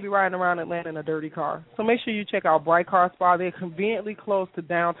you can't be riding around Atlanta in a dirty car. So make sure you check out Bright Car Spa. They're conveniently close to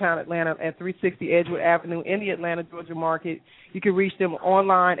downtown Atlanta at 360 Edgewood Avenue in the Atlanta, Georgia market. You can reach them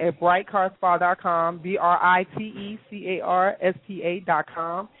online at brightcarspa.com,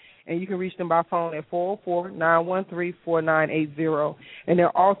 BRITECARSPA.com. And you can reach them by phone at 404-913-4980. And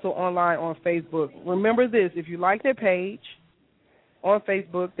they're also online on Facebook. Remember this, if you like their page on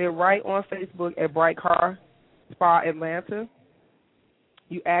Facebook, they're right on Facebook at Bright Car Spa Atlanta.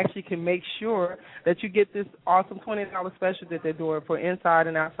 You actually can make sure that you get this awesome $20 special that they're doing for inside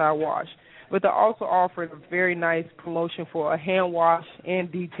and outside wash. But they're also offering a very nice promotion for a hand wash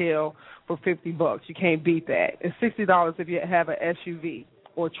and detail for $50. You can't beat that. It's $60 if you have an SUV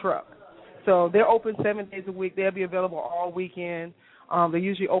or truck. So they're open 7 days a week. They'll be available all weekend. They're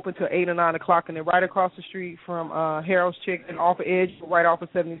usually open till 8 or 9 o'clock, and they're right across the street from Harold's Chicken off of Edge, right off of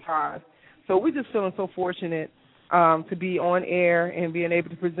 75. So we're just feeling so fortunate to be on air and being able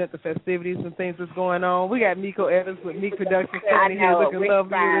to present the festivities and things that's going on. We got Miko Evans with Meek Productions sitting here looking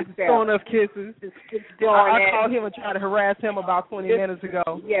lovely, throwing us kisses. I called him and tried to harass him about 20 minutes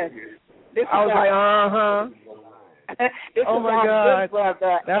ago. Yes. I was like, oh my God,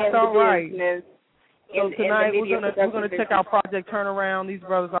 that's all right. So tonight we're gonna check out Project Turnaround. These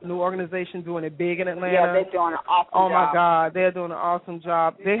brothers are a new organization doing it big in Atlanta. Yeah, they're doing an awesome job. Oh my God, they're doing an awesome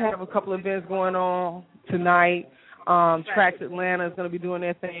job. They have a couple of events going on tonight. Tracks Atlanta is going to be doing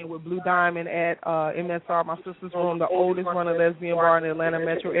their thing with Blue Diamond at MSR, my sister's room, the oldest running lesbian bar in the Atlanta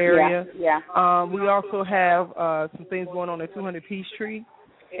metro area. Yeah. We also have some things going on at 200 Peachtree,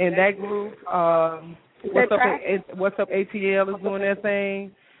 and that group. What's up? ATL is doing their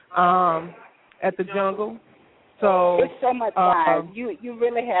thing at the Jungle. So it's so much fun. You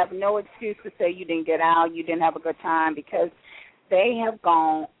really have no excuse to say you didn't get out, you didn't have a good time, because they have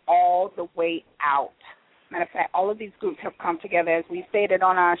gone all the way out. Matter of fact, all of these groups have come together, as we stated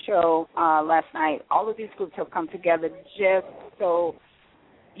on our show last night. All of these groups have come together just so,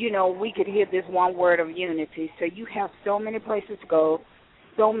 we could hear this one word of unity. So you have so many places to go,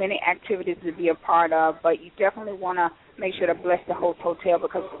 so many activities to be a part of, but you definitely want to make sure to bless the Host Hotel,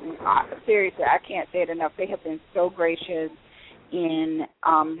 because seriously, I can't say it enough. They have been so gracious in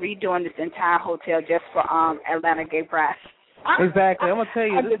redoing this entire hotel just for Atlanta Gay Pride. Exactly. I'm going to tell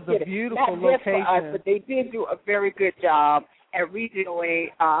you, this is a beautiful location. For us, but they did do a very good job at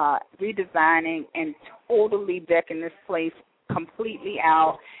redesigning and totally decking this place completely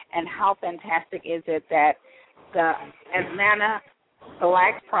out. And how fantastic is it that the Atlanta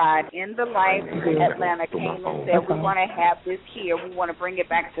Black Pride in the Life Atlanta came and said, we want to have this here. We want to bring it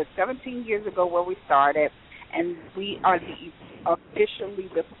back to 17 years ago where we started. And we are officially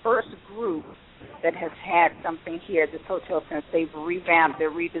the first group that has had something here at this hotel since they've revamped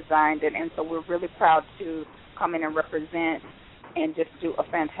it, redesigned it. And so we're really proud to come in and represent and just do a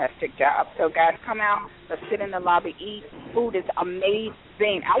fantastic job. So, guys, come out. Let's sit in the lobby, eat. Food is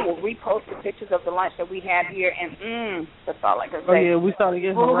amazing. I will repost the pictures of the lunch that we had here, and that's all I can say. Oh, yeah, we started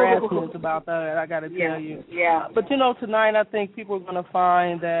getting harassment about that, I got to tell you. Yeah. But, tonight I think people are going to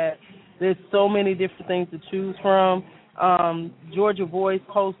find that there's so many different things to choose from. Georgia Voice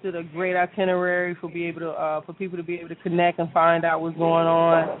posted a great itinerary for people to be able to connect and find out what's going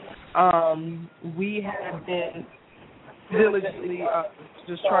on. We have been diligently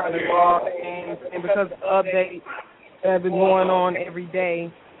just trying to log things, and because the updates have been going on every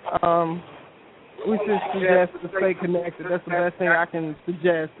day, we just suggest to stay connected. That's the best thing I can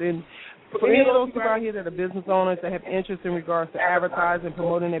suggest. And for any of those people out here that are business owners that have interest in regards to advertising and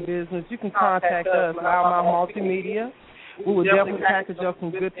promoting their business, you can contact us, LouddMouth Multimedia. We will definitely package up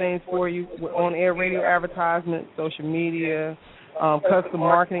some good things for you with on-air radio advertisements, social media, custom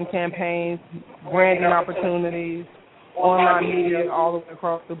marketing campaigns, branding opportunities, online media, all the way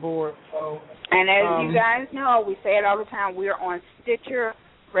across the board. So, and as you guys know, we say it all the time, we're on Stitcher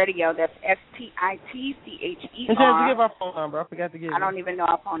Radio. That's STITCHER. And just give our phone number. I forgot to give it. I don't even know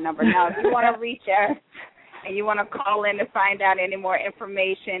our phone number. Now, if you want to reach us and you want to call in to find out any more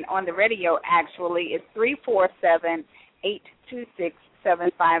information on the radio, actually, it's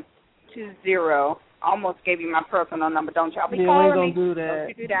 347-826-7520. Almost gave you my personal number. Don't y'all be calling me. Don't do that. Don't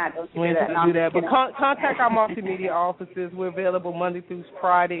you do that. Don't you we do that. Don't do that. But contact our multimedia offices. We're available Monday through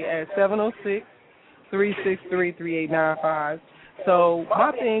Friday at 706-363-3895. So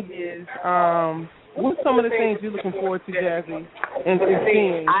my thing is, what's some of the things you're looking forward to, Jazzie, and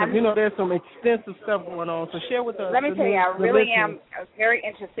seeing? Because, there's some extensive stuff going on. So share with us. Let me tell you, I really am very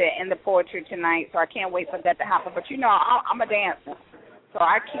interested in the poetry tonight, so I can't wait for that to happen. But, I'm a dancer. So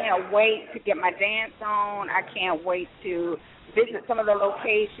I can't wait to get my dance on. I can't wait to visit some of the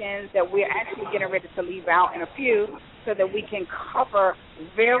locations that we're actually getting ready to leave out in a few so that we can cover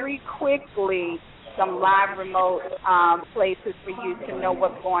very quickly some live remote places for you to know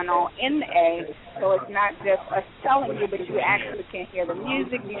what's going on in the A. So it's not just us telling you, but you actually can hear the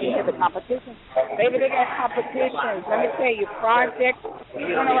music, you can hear the competition. Baby, they got competitions. Let me tell you, Project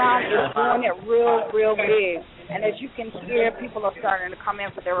Turnaround is doing it real, real big. And as you can hear, people are starting to come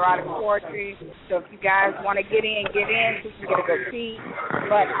in for their erotic poetry. So if you guys want to get in so you can get a good seat.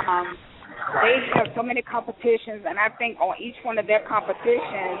 But they have so many competitions, and I think on each one of their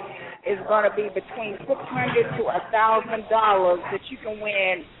competitions is going to be between $600 to $1,000 that you can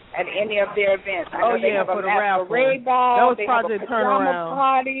win at any of their events. For the raffle. That was Project Turnaround.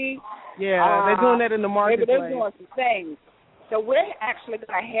 Party. Yeah, they're doing that in the marketplace. They're doing some things. So we're actually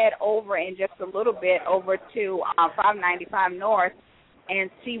going to head over in just a little bit over to 595 North and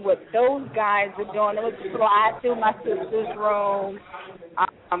see what those guys are doing. Let's slide through my sister's room.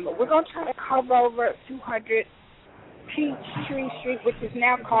 We're going to try to cover over 200 Peachtree Street, which is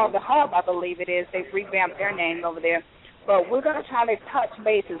now called the Hub, I believe it is. They've revamped their name over there. But we're going to try to touch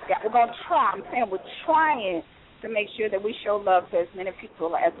bases. We're going to try. I'm saying we're trying to make sure that we show love to as many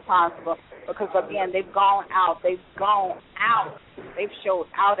people as possible because, again, they've gone out. They've showed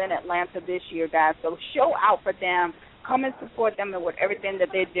out in Atlanta this year, guys. So show out for them. Come and support them with everything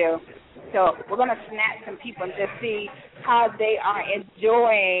that they do. So we're going to snatch some people and just see how they are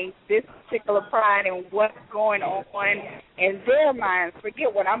enjoying this particular pride and what's going on in their minds.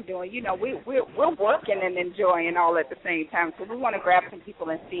 Forget what I'm doing. We're working and enjoying all at the same time. So we want to grab some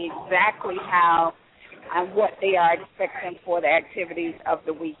people and see exactly how and what they are expecting for the activities of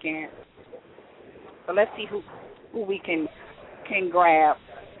the weekend. So let's see who we can grab.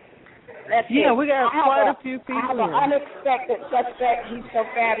 We got quite a few people. I have an unexpected suspect. He's so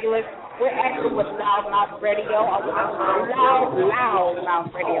fabulous. We're actually with LouddMouth Radio.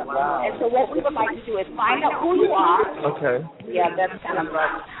 LouddMouth Radio. And so what we would like to do is find out who you are. Okay. Yeah, that's kind of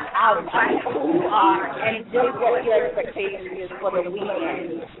rough. I'll find out who you are and just what your expectation is for the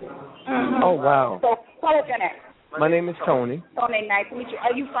weekend. Mm-hmm. Oh, wow. So what is your name? My name is Tony. Tony, nice to meet you.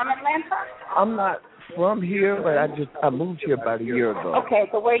 Are you from Atlanta? I'm not from here, but I moved here about a year ago. Okay,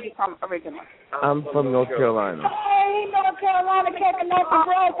 so where are you from originally? I'm from North Carolina. Hey, North Carolina, kicking up the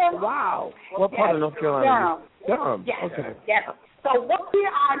brother. Wow. What part of North Carolina? Durham. Yes. Okay. Yes. So what we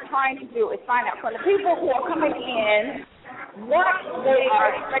are trying to do is find out from the people who are coming in what they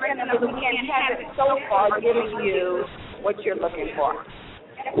are expecting in the weekend and has it so far given you what you're looking for.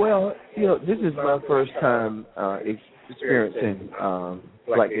 Well, this is my first time experiencing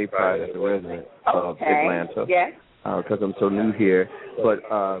Black Gay Pride as a resident of Atlanta. Yes. Because I'm so new here. But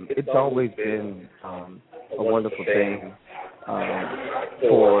it's always been a wonderful thing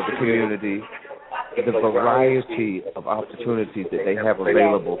for the community, the variety of opportunities that they have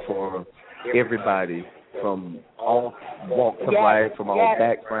available for everybody from all walks of life, from all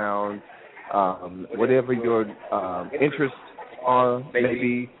backgrounds, whatever your interests are,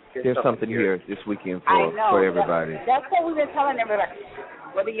 maybe there's something here this weekend for everybody. That's what we've been telling everybody.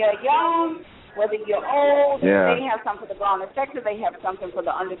 Whether you're young, whether you're old, they have something for the grown and sexy. They have something for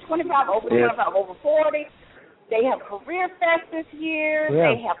the under 25, over 25, over 40. They have career fest this year.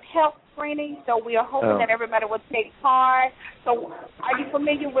 Yeah. They have health screening. So we are hoping that everybody will take part. So are you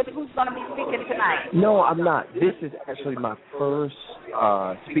familiar with who's going to be speaking tonight? No, I'm not. This is actually my first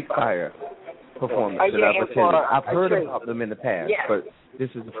Speak Fire performance that I've attended. I've heard about them in the past, but this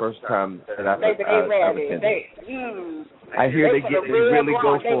is the first time that I've attended. I hear they really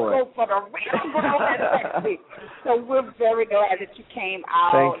go for it. So we're very glad that you came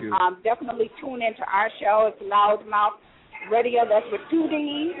out. Thank you. Definitely tune into our show. It's LouddMouth Radio. That's with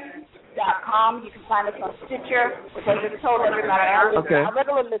 2D.com. You can find us on Stitcher, because it's told everybody. Our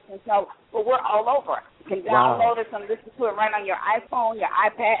regular listeners know, but we're all over. You can download us and listen to it right on your iPhone, your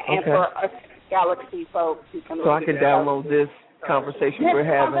iPad, and for us Galaxy folks, you can. So I can download this conversation we're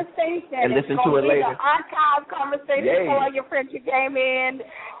having and listen to it later. Archive conversation for all your friends you came in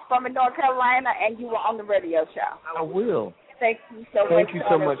from North Carolina and you were on the radio show. I will. Thank you so much. Thank you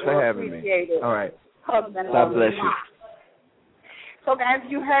so much for having me. It. All right. God bless you. So guys,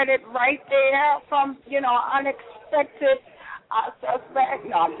 you heard it right there from, unexpected suspect.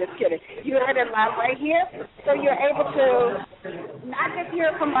 No, I'm just kidding. You heard it live right here. So you're able to not just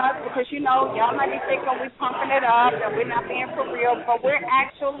hear from us, because, y'all might be thinking we're pumping it up and we're not being for real, but we're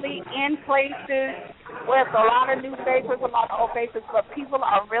actually in places with a lot of new faces, a lot of old faces, but people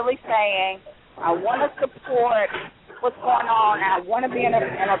are really saying, I want to support what's going on, and I want to be in a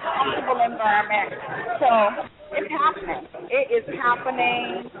comfortable environment. So it's happening. It is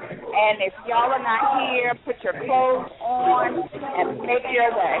happening, and if y'all are not here, put your clothes on and make your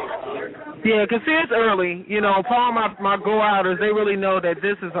way. Yeah, because it's early. For all my go-outers, they really know that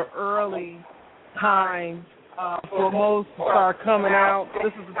this is an early time for most to start coming out.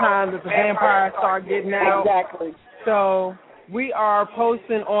 This is the time that the vampires start getting out. Exactly. So we are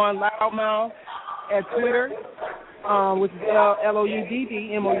posting on LouddMouth at Twitter, which is LouddMouth.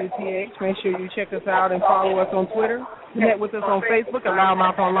 Make sure you check us out and follow us on Twitter. Connect with us on Facebook at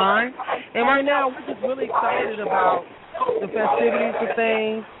LouddMouth Online. And right now, we're just really excited about the festivities of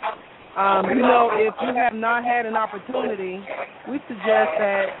things. If you have not had an opportunity, we suggest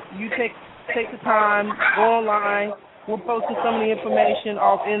that you take the time, go online. We're posting some of the information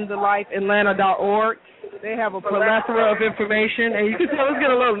off inthelife.atlanta.org. They have a plethora of information, and you can tell it's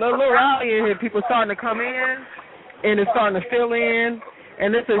getting a little rowdy in here. People starting to come in, and it's starting to fill in.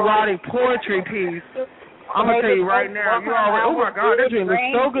 And this erotic poetry piece, I'm going to tell you right now, you already, oh my God, that drink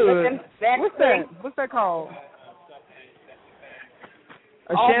looks so good. What's that? What's that called?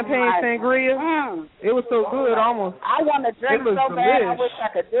 A champagne sangria? It was so good, almost. I want to drink so bad, I wish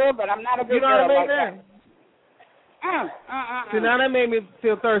I could do it, but I'm not a big girl like that. See, now that made me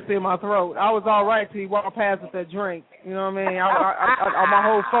feel thirsty in my throat. I was all right till you walked past with that drink. You know what I mean? I my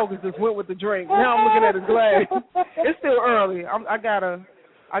whole focus just went with the drink. Now I'm looking at the glass. It's still early. I gotta,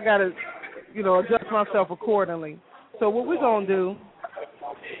 adjust myself accordingly. So what we're gonna do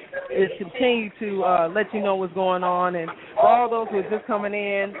is continue to let you know what's going on, and for all those who are just coming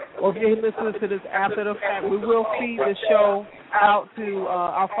in, or if you're listening to this after the fact, we will feed the show out to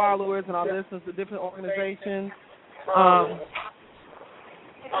our followers and our listeners to different organizations. We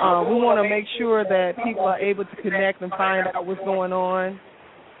want to make sure that people are able to connect and find out what's going on.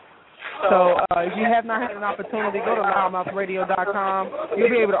 So if you have not had an opportunity, go to LouddMouthRadio.com. You'll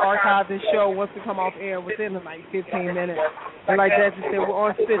be able to archive this show once we come off air within like 15 minutes. And like Jazzie said, we're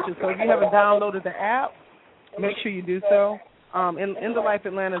on Stitcher. So if you haven't downloaded the app, make sure you do so. In the Life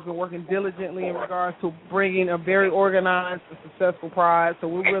Atlanta has been working diligently in regards to bringing a very organized and successful Pride. So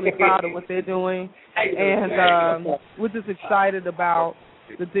we're really proud of what they're doing. And we're just excited about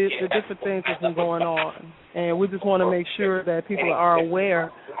the different things that's been going on. And we just want to make sure that people are aware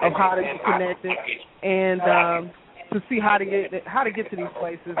of how to get connected and to see how to get to these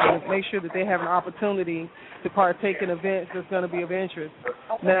places and make sure that they have an opportunity to partake in events that's going to be of interest.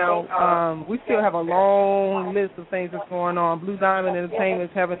 Now, we still have a long list of things that's going on. Blue Diamond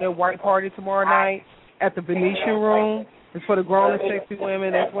Entertainment is having their white party tomorrow night at the Venetian Room. It's for the grown and sexy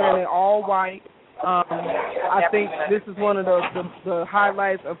women. That's wearing all white. I think this is one of the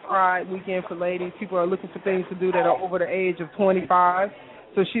highlights of Pride Weekend for ladies. People are looking for things to do that are over the age of 25.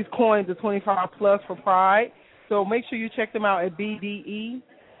 So she's coined the 25 plus for Pride. So make sure you check them out at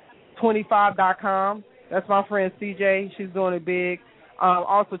BDE25.com. That's my friend CJ. She's doing it big.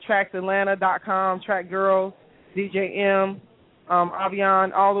 Also TracksAtlanta.com, Track Girls, DJ M,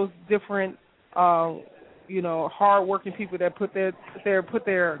 Avion, all those different hard-working people that put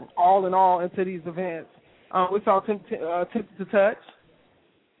their all in all into these events. We saw Tempted to Touch.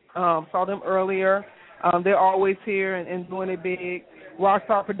 Saw them earlier. They're always here and doing it big.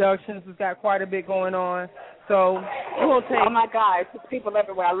 Rockstar Productions has got quite a bit going on. So it will take. Oh my God, it's people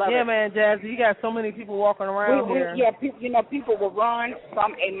everywhere. I love it. Yeah, man, Jazzie, you got so many people walking around here. Yeah, people will run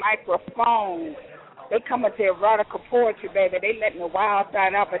from a microphone. They come with their erotica poetry, baby. They letting the wild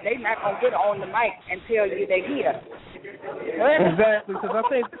side out, but they not gonna get on the mic and tell you they here. Exactly, because I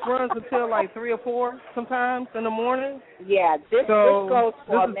think this runs until like 3 or 4 sometimes in the morning. Yeah, this goes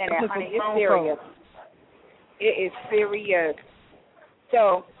for a minute, honey. It's serious. It is serious.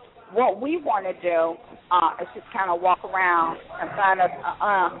 So what we want to do is just kind of walk around and find us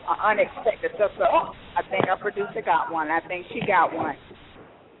an unexpected stuff. So, I think our producer got one. I think she got one.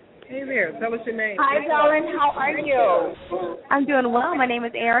 Hey there, tell us your name. Hi, darling. How are you? I'm doing well. My name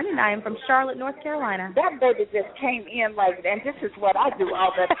is Erin, and I am from Charlotte, North Carolina. That baby just came in and this is what I do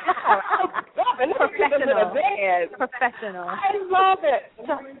all the time. I love it. Professional. I love it.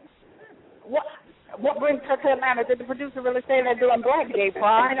 So, what brings her to Atlanta? Did the producer really say they're doing Black Day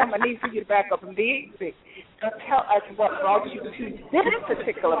Pride? I'm going to need for you to back up and be easy. So tell us what brought you to this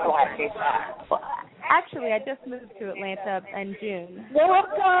particular Black Day Pride. Well, actually, I just moved to Atlanta in June.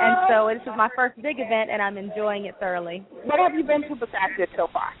 Welcome. And so this is my first big event, and I'm enjoying it thoroughly. What have you been to besides this so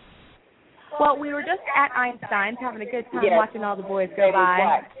far? Well, we were just at Einstein's having a good time watching all the boys go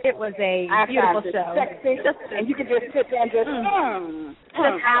by. It was a beautiful show. Sexy. And you could just sit there and just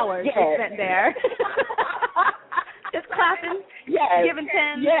hours we spent there. Just clapping, giving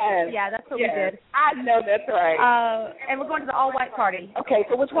tens. Yeah, that's what we did. I know that's right. And we're going to the all-white party. Okay,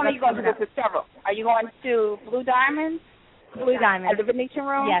 so which one are you going to? This is several. Are you going to Blue Diamond? Blue Diamond. At the Venetian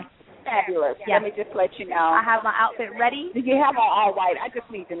Room? Yes. Fabulous. Yes. Let me just let you know. I have my outfit ready. Do you have all white? I just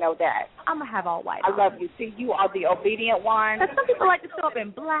need to know that. I'm going to have all white. I love you. See, you are the obedient one. But some people like to show up in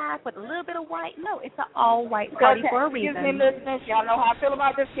black with a little bit of white. No, it's an all-white party for a reason. Excuse me, listeners. Y'all know how I feel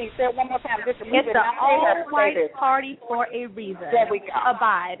about this. Can you say it one more time? It's an all-white party for a reason. There we go.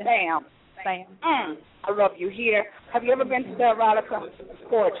 Abide. Bam. I love you here. Have you ever been to the erotica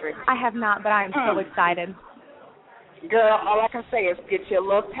poetry? I have not, but I am so excited. Girl, all I can say is get you a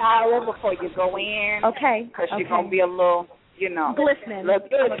little towel before you go in. Okay. Because you're going to be a little, glistening. Little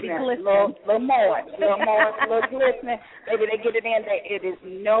glistening. Little moist. Little glistening. Maybe they get it in there. It is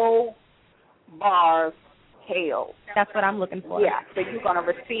no bars held. That's what I'm looking for. Yeah, so you're going to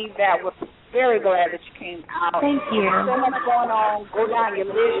receive that. We're very glad that you came out. Thank you. There's so much going on. Go down your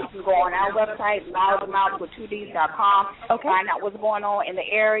list. You can go on our website, LouddMouth.com. Okay. Find out what's going on in the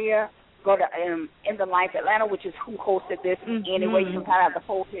area. Go to In the Life Atlanta, which is who hosted this anyway. You can find out the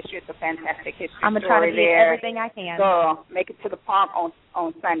whole history. It's a fantastic history. I'm going to try to get everything I can. Girl, make it to the park on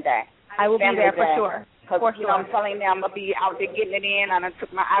Sunday. I will be there for sure. Because, I'm telling you, I'm going to be out there getting it in. I done took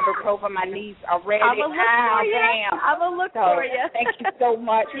my ibuprofen. My knees are ready. I will look for you. I will look for you. Thank you so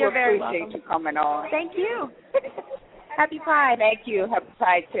much. You're very appreciate welcome. you coming on. Thank you. Happy Pride. Thank you. Happy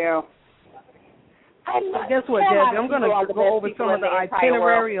Pride, too. Guess what, Jazzie? I'm going to go over some of the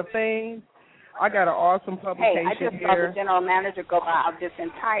itinerary of things. I got an awesome publication I just saw the general manager go by of this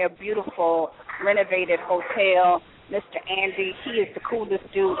entire beautiful, renovated hotel. Mr. Andy, he is the coolest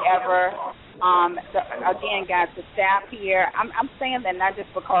dude ever. Again, guys, the staff here, I'm saying that not just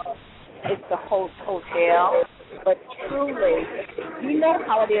because it's the hotel, but truly, you know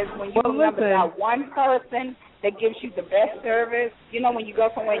how it is when you remember that one person that gives you the best service. When you go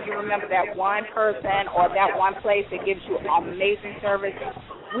somewhere, you remember that one person or that one place that gives you amazing service.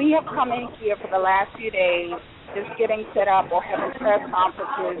 We have come in here for the last few days just getting set up or having press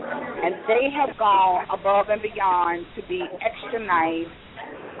conferences, and they have gone above and beyond to be extra nice.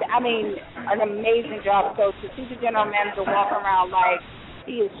 I mean, an amazing job. So to see the general manager walk around like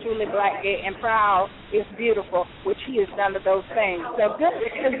he is truly Black, gay, and proud is beautiful, which he has done to those things. So this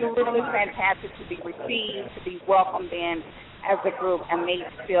is really fantastic to be received, to be welcomed in as a group and made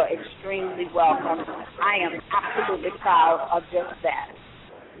to feel extremely welcome. I am absolutely proud of just that.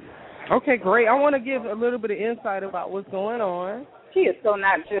 Okay, great. I want to give a little bit of insight about what's going on. She is so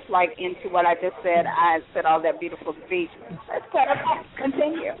not just like into what I just said. I said all that beautiful speech. Let's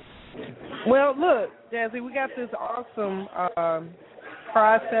continue. Well, look, Jazzie, we got this awesome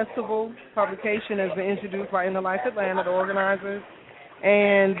Pride Festival publication that's been introduced by In the Life Atlanta, the organizers,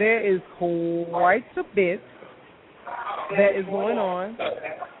 and there is quite a bit that is going on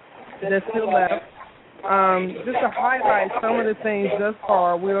that's still left. Just to highlight some of the things thus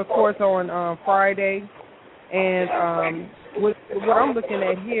far, we're, of course, on Friday, and what I'm looking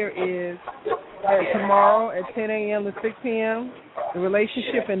at here is that tomorrow at 10 a.m. to 6 p.m., the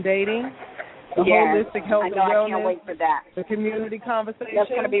relationship and dating. the holistic health and wellness. I can't wait for that. The community conversation. That's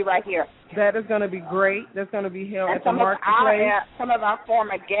going to be right here. That is going to be great. That's going to be held and at the marketplace. Some of our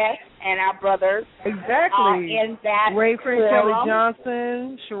former guests and our brothers. Exactly. In that Ray Frank Kelly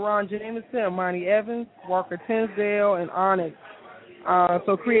Johnson, Sharon Jameson, Amani Evans, Walker Tinsdale, and Onyx.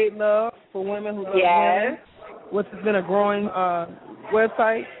 So Create Love for Women Who Love Women, which has been a growing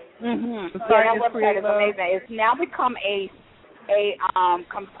website. Mm-hmm. That website is amazing. It's now become a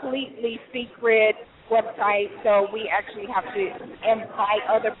completely secret website, so we actually have to invite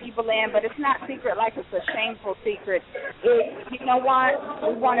other people in, but it's not secret like it's a shameful secret. You know what?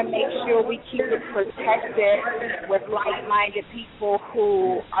 We want to make sure we keep it protected with like-minded people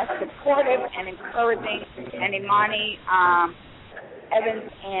who are supportive and encouraging, and Imani Evans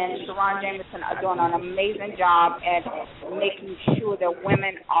and Sharon Jameson are doing an amazing job at making sure that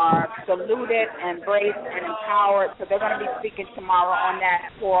women are saluted, embraced, and empowered. So they're going to be speaking tomorrow on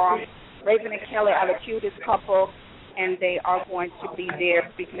that forum. Raven and Kelly are the cutest couple, and they are going to be there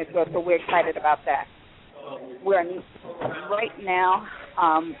speaking as well. So we're excited about that. We're right now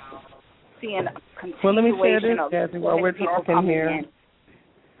seeing a continuation well, let me share this, of Jazzie, while we're talking here. In.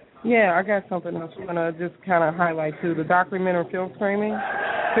 Yeah, I got something else I'm going to just kind of highlight, too. The documentary film screening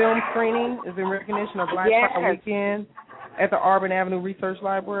is in recognition of Black Pride Weekend at the Auburn Avenue Research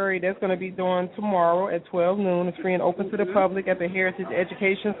Library. That's going to be done tomorrow at 12 noon. It's free and open to the public at the Heritage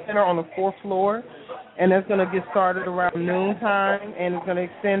Education Center on the 4th floor. And that's going to get started around noontime, and it's going to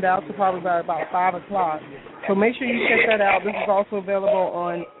extend out to probably about 5 o'clock. So make sure you check that out. This is also available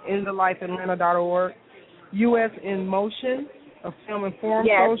on inthelife.atlanta.org. U.S. in Motion, a film and forum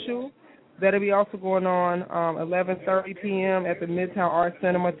social. That'll be also going on 11:30 p.m. at the Midtown Arts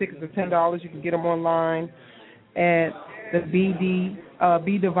Cinema. Tickets are $10. You can get them online at the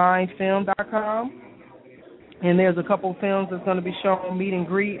bdivinefilm.com. And there's a couple films that's going to be shown. Meet and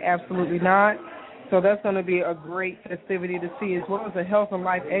Greet, Absolutely Not. So that's going to be a great festivity to see, as well as a Health and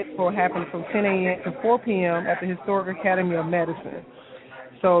Life Expo happening from 10 a.m. to 4 p.m. at the Historic Academy of Medicine.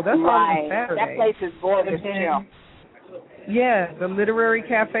 So that's on Saturday. That place is gorgeous, too. Yeah, the Literary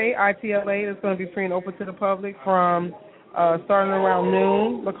Cafe, ITLA, is going to be free and open to the public from starting around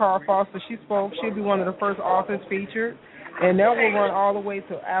noon. LaCara Foster, she spoke. She'll be one of the first authors featured, and that will run all the way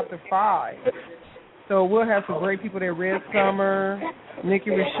till after 5. So we'll have some great people there, Red Summer,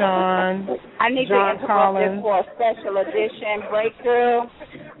 Nikki Rashawn, I need John to interrupt Collins. this for a special edition breakthrough.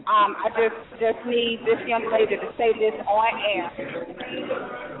 I just need this young lady to say this on air.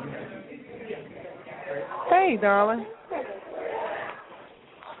 Hey, darling.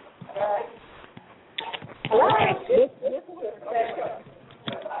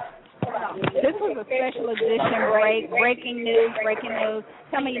 This was a special edition breaking news.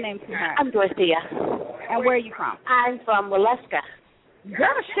 Tell me your name, sweetheart. I'm Dorothea. And where are you from? I'm from Waleska.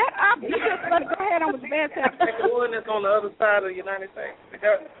 Girl, shut up. You just let go ahead on with the bad stuff. The one that's on the other side of the United States.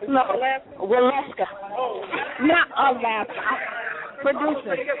 No, Waleska. Not Alaska.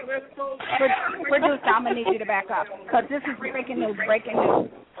 Producer, I'm going to need you to back up, because this is breaking news.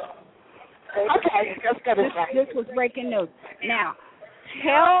 Okay, let's go this way. This was breaking news. Now,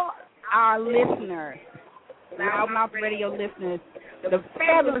 tell our listeners, LouddMouth Radio listeners, the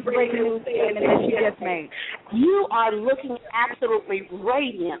fabulous breaking news statement that you just made. You are looking absolutely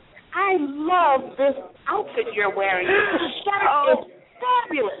radiant. I love this outfit you're wearing. The shirt is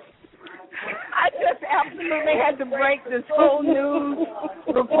fabulous. I just absolutely had to break this whole news,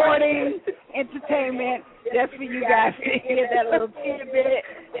 reporting, entertainment, just for you guys to hear that little tidbit,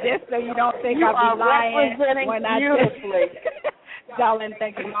 just so you don't think I'll be lying when I beautifully. Darling,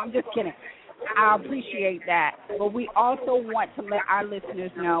 thank you. No, I'm just kidding. I appreciate that. But we also want to let our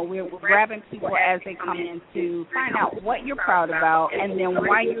listeners know we're grabbing people as they come in to find out what you're proud about and then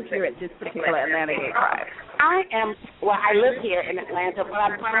why you're here at this particular Atlanta Gay Pride. I live here in Atlanta, but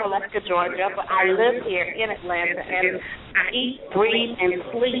I'm from Waleska, Georgia, but I live here in Atlanta, and I eat, breathe, and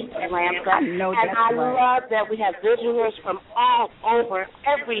sleep Atlanta. I know that's and I love that we have visitors from all over,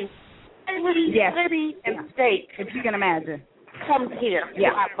 every city and state. If you can imagine. Come here to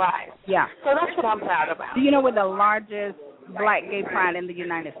our pride. Yeah. So that's what I'm proud about. Do you know we're the largest black gay pride in the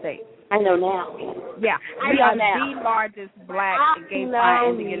United States? I know now. Yeah. We are the largest black gay pride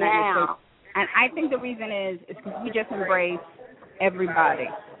in the United States. And I think the reason is because we just embrace everybody.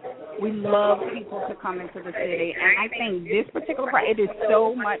 We love people to come into the city. And I think this particular pride, it is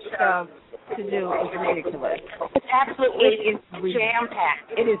so much stuff to do. It's ridiculous. It's absolutely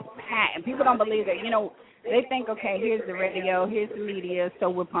jam-packed. It is packed. And people don't believe it. You know, they think, okay, here's the radio, here's the media,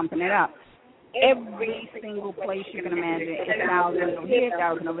 so we're pumping it up. every single place you can imagine. It's 1,000 over here,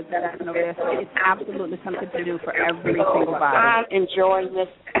 1,000 over there, 1,000 over there. So it's absolutely something to do for every single body. I'm enjoying this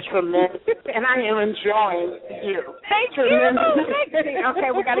tremendously, and I am enjoying you. Thank you.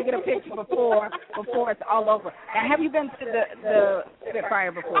 Okay, we got to get a picture before it's all over. Now, have you been to the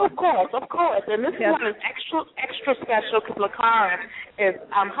Spitfire before? Of course. And this one is extra special because LaCara is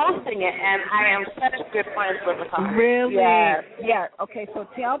hosting it, and I am such good friends with LaCara. Really? Yes. Yeah. Okay, so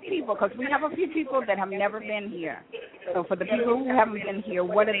tell people, because we have a few people that have never been here. So for the people who haven't been here,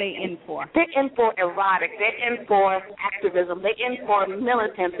 what are they in for? They're in for erotic. They're in for activism. They're in for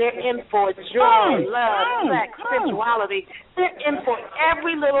militant. They're in for joy, love, sex, sensuality. They're in for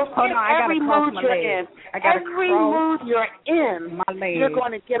every little thing, every mood you're in. Every mood you're in, you're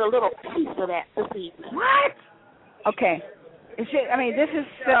going to get a little piece of that this evening. What? Okay. This is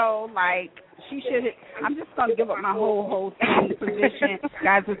so I'm just going to give up my whole position.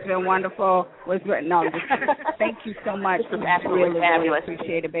 Guys, it's been wonderful. Thank you so much. This is absolutely fabulous. Really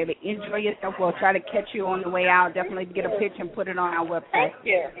appreciate it, baby. Enjoy yourself. We'll try to catch you on the way out. Definitely get a picture and put it on our website.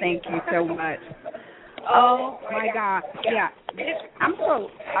 Thank you so much. Oh my God. Yeah. I'm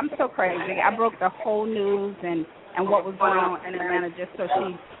so crazy. I broke the whole news and what was going on in Atlanta just so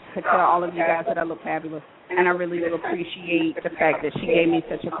she could tell all of you guys that I look fabulous. And I really do appreciate the fact that she gave me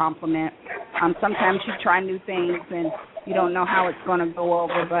such a compliment. Sometimes you try new things and you don't know how it's going to go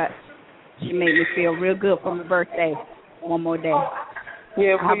over, but she made me feel real good for my birthday. One more day.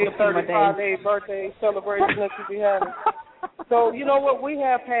 Yeah, for your 35-day birthday celebration that you be having. So, you know what? We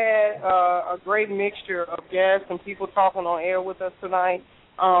have had a great mixture of guests and people talking on air with us tonight.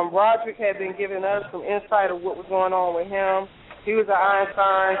 Roderick had been giving us some insight of what was going on with him. He was at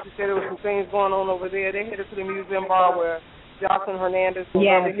Einstein. She said there was some things going on over there. They headed to the museum bar where Jocelyn Hernandez from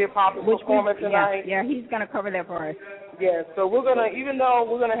the hip-hop is performing tonight. Yeah, he's going to cover that for us. Yeah, so we're going to, even though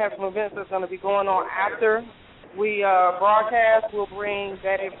we're going to have some events that's going to be going on after we broadcast, we'll bring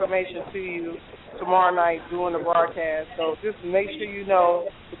that information to you tomorrow night during the broadcast. So just make sure you know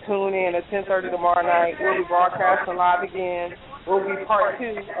to tune in at 10:30 tomorrow night. We'll be broadcasting live again. We'll be part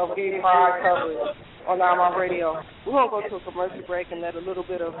 2 of Gay Pride coverage on LouddMouth Radio. We're going to go to a commercial break and let a little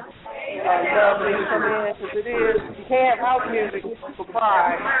bit of love come in, because it is, you can't have house music for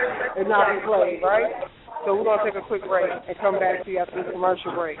Pride and not be played, right? So we're going to take a quick break and come back to you after this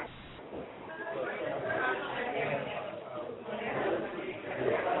commercial break.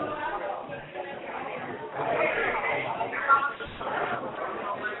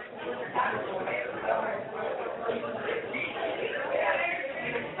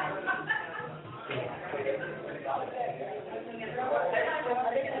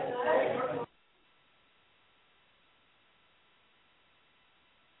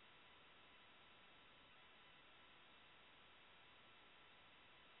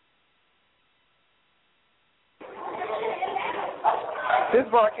 This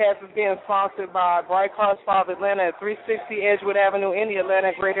broadcast is being sponsored by Bright Car Spa of Atlanta at 360 Edgewood Avenue in the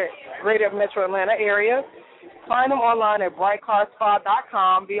Atlanta greater Metro Atlanta area. Find them online at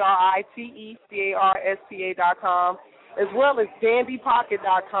brightcarspa.com, BRITECARSPA.com, as well as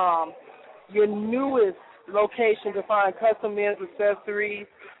dandypocket.com, your newest location to find custom men's accessories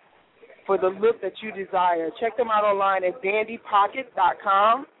for the look that you desire. Check them out online at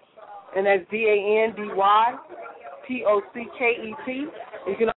dandypocket.com, and that's DANDYPOCKET.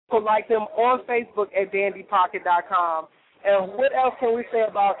 You can also like them on Facebook at dandypocket.com. And what else can we say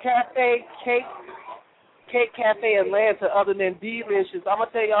about Cake Cafe Atlanta other than delicious? I'm going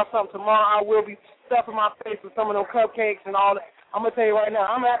to tell y'all something. Tomorrow I will be stuffing my face with some of them cupcakes and all that. I'm going to tell you right now,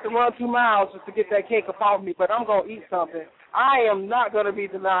 I'm going to have to run 2 miles just to get that cake up off me, but I'm going to eat something. I am not going to be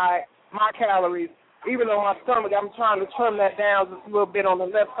denied my calories. Even though my stomach, I'm trying to trim that down just a little bit on the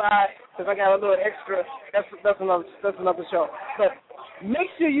left side because I got a little extra. That's another show. But make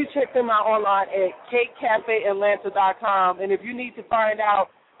sure you check them out online at CakeCafeAtlanta.com. And if you need to find out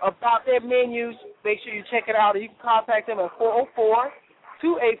about their menus, make sure you check it out. You can contact them at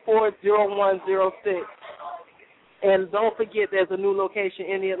 404-284-0106. And don't forget, there's a new location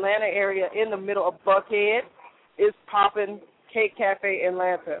in the Atlanta area in the middle of Buckhead. It's popping, Cake Cafe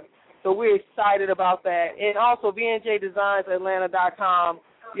Atlanta. So we're excited about that. And also, VNJDesignsAtlanta.com,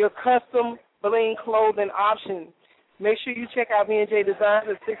 your custom bling clothing option. Make sure you check out VNJ Designs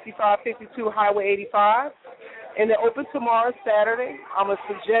at 6552 Highway 85. And they're open tomorrow, Saturday. I'm going to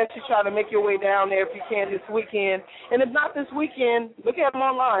suggest you try to make your way down there if you can this weekend. And if not this weekend, look at them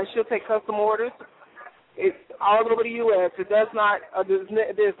online. She'll take custom orders. It's all over the U.S. It does not. There's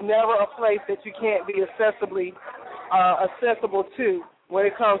never a place that you can't be accessible to when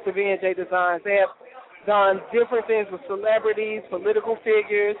it comes to VNJ Designs. They have done different things with celebrities, political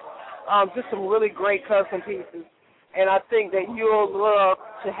figures, just some really great custom pieces. And I think that you'll love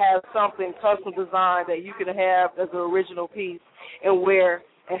to have something custom designed that you can have as an original piece and wear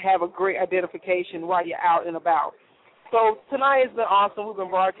and have a great identification while you're out and about. So tonight has been awesome. We've been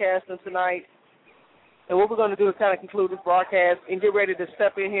broadcasting tonight. And what we're going to do is kind of conclude this broadcast and get ready to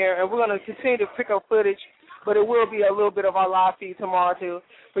step in here. And we're going to continue to pick up footage, but it will be a little bit of our live feed tomorrow, too,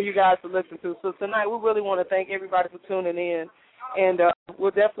 for you guys to listen to. So tonight we really want to thank everybody for tuning in. And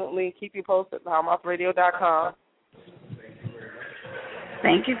we'll definitely keep you posted at LouddMouthRadio.com.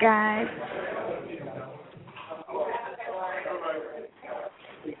 Thank you, guys.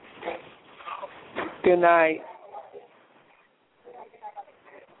 Good night.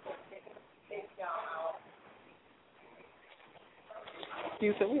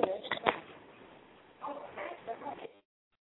 You said we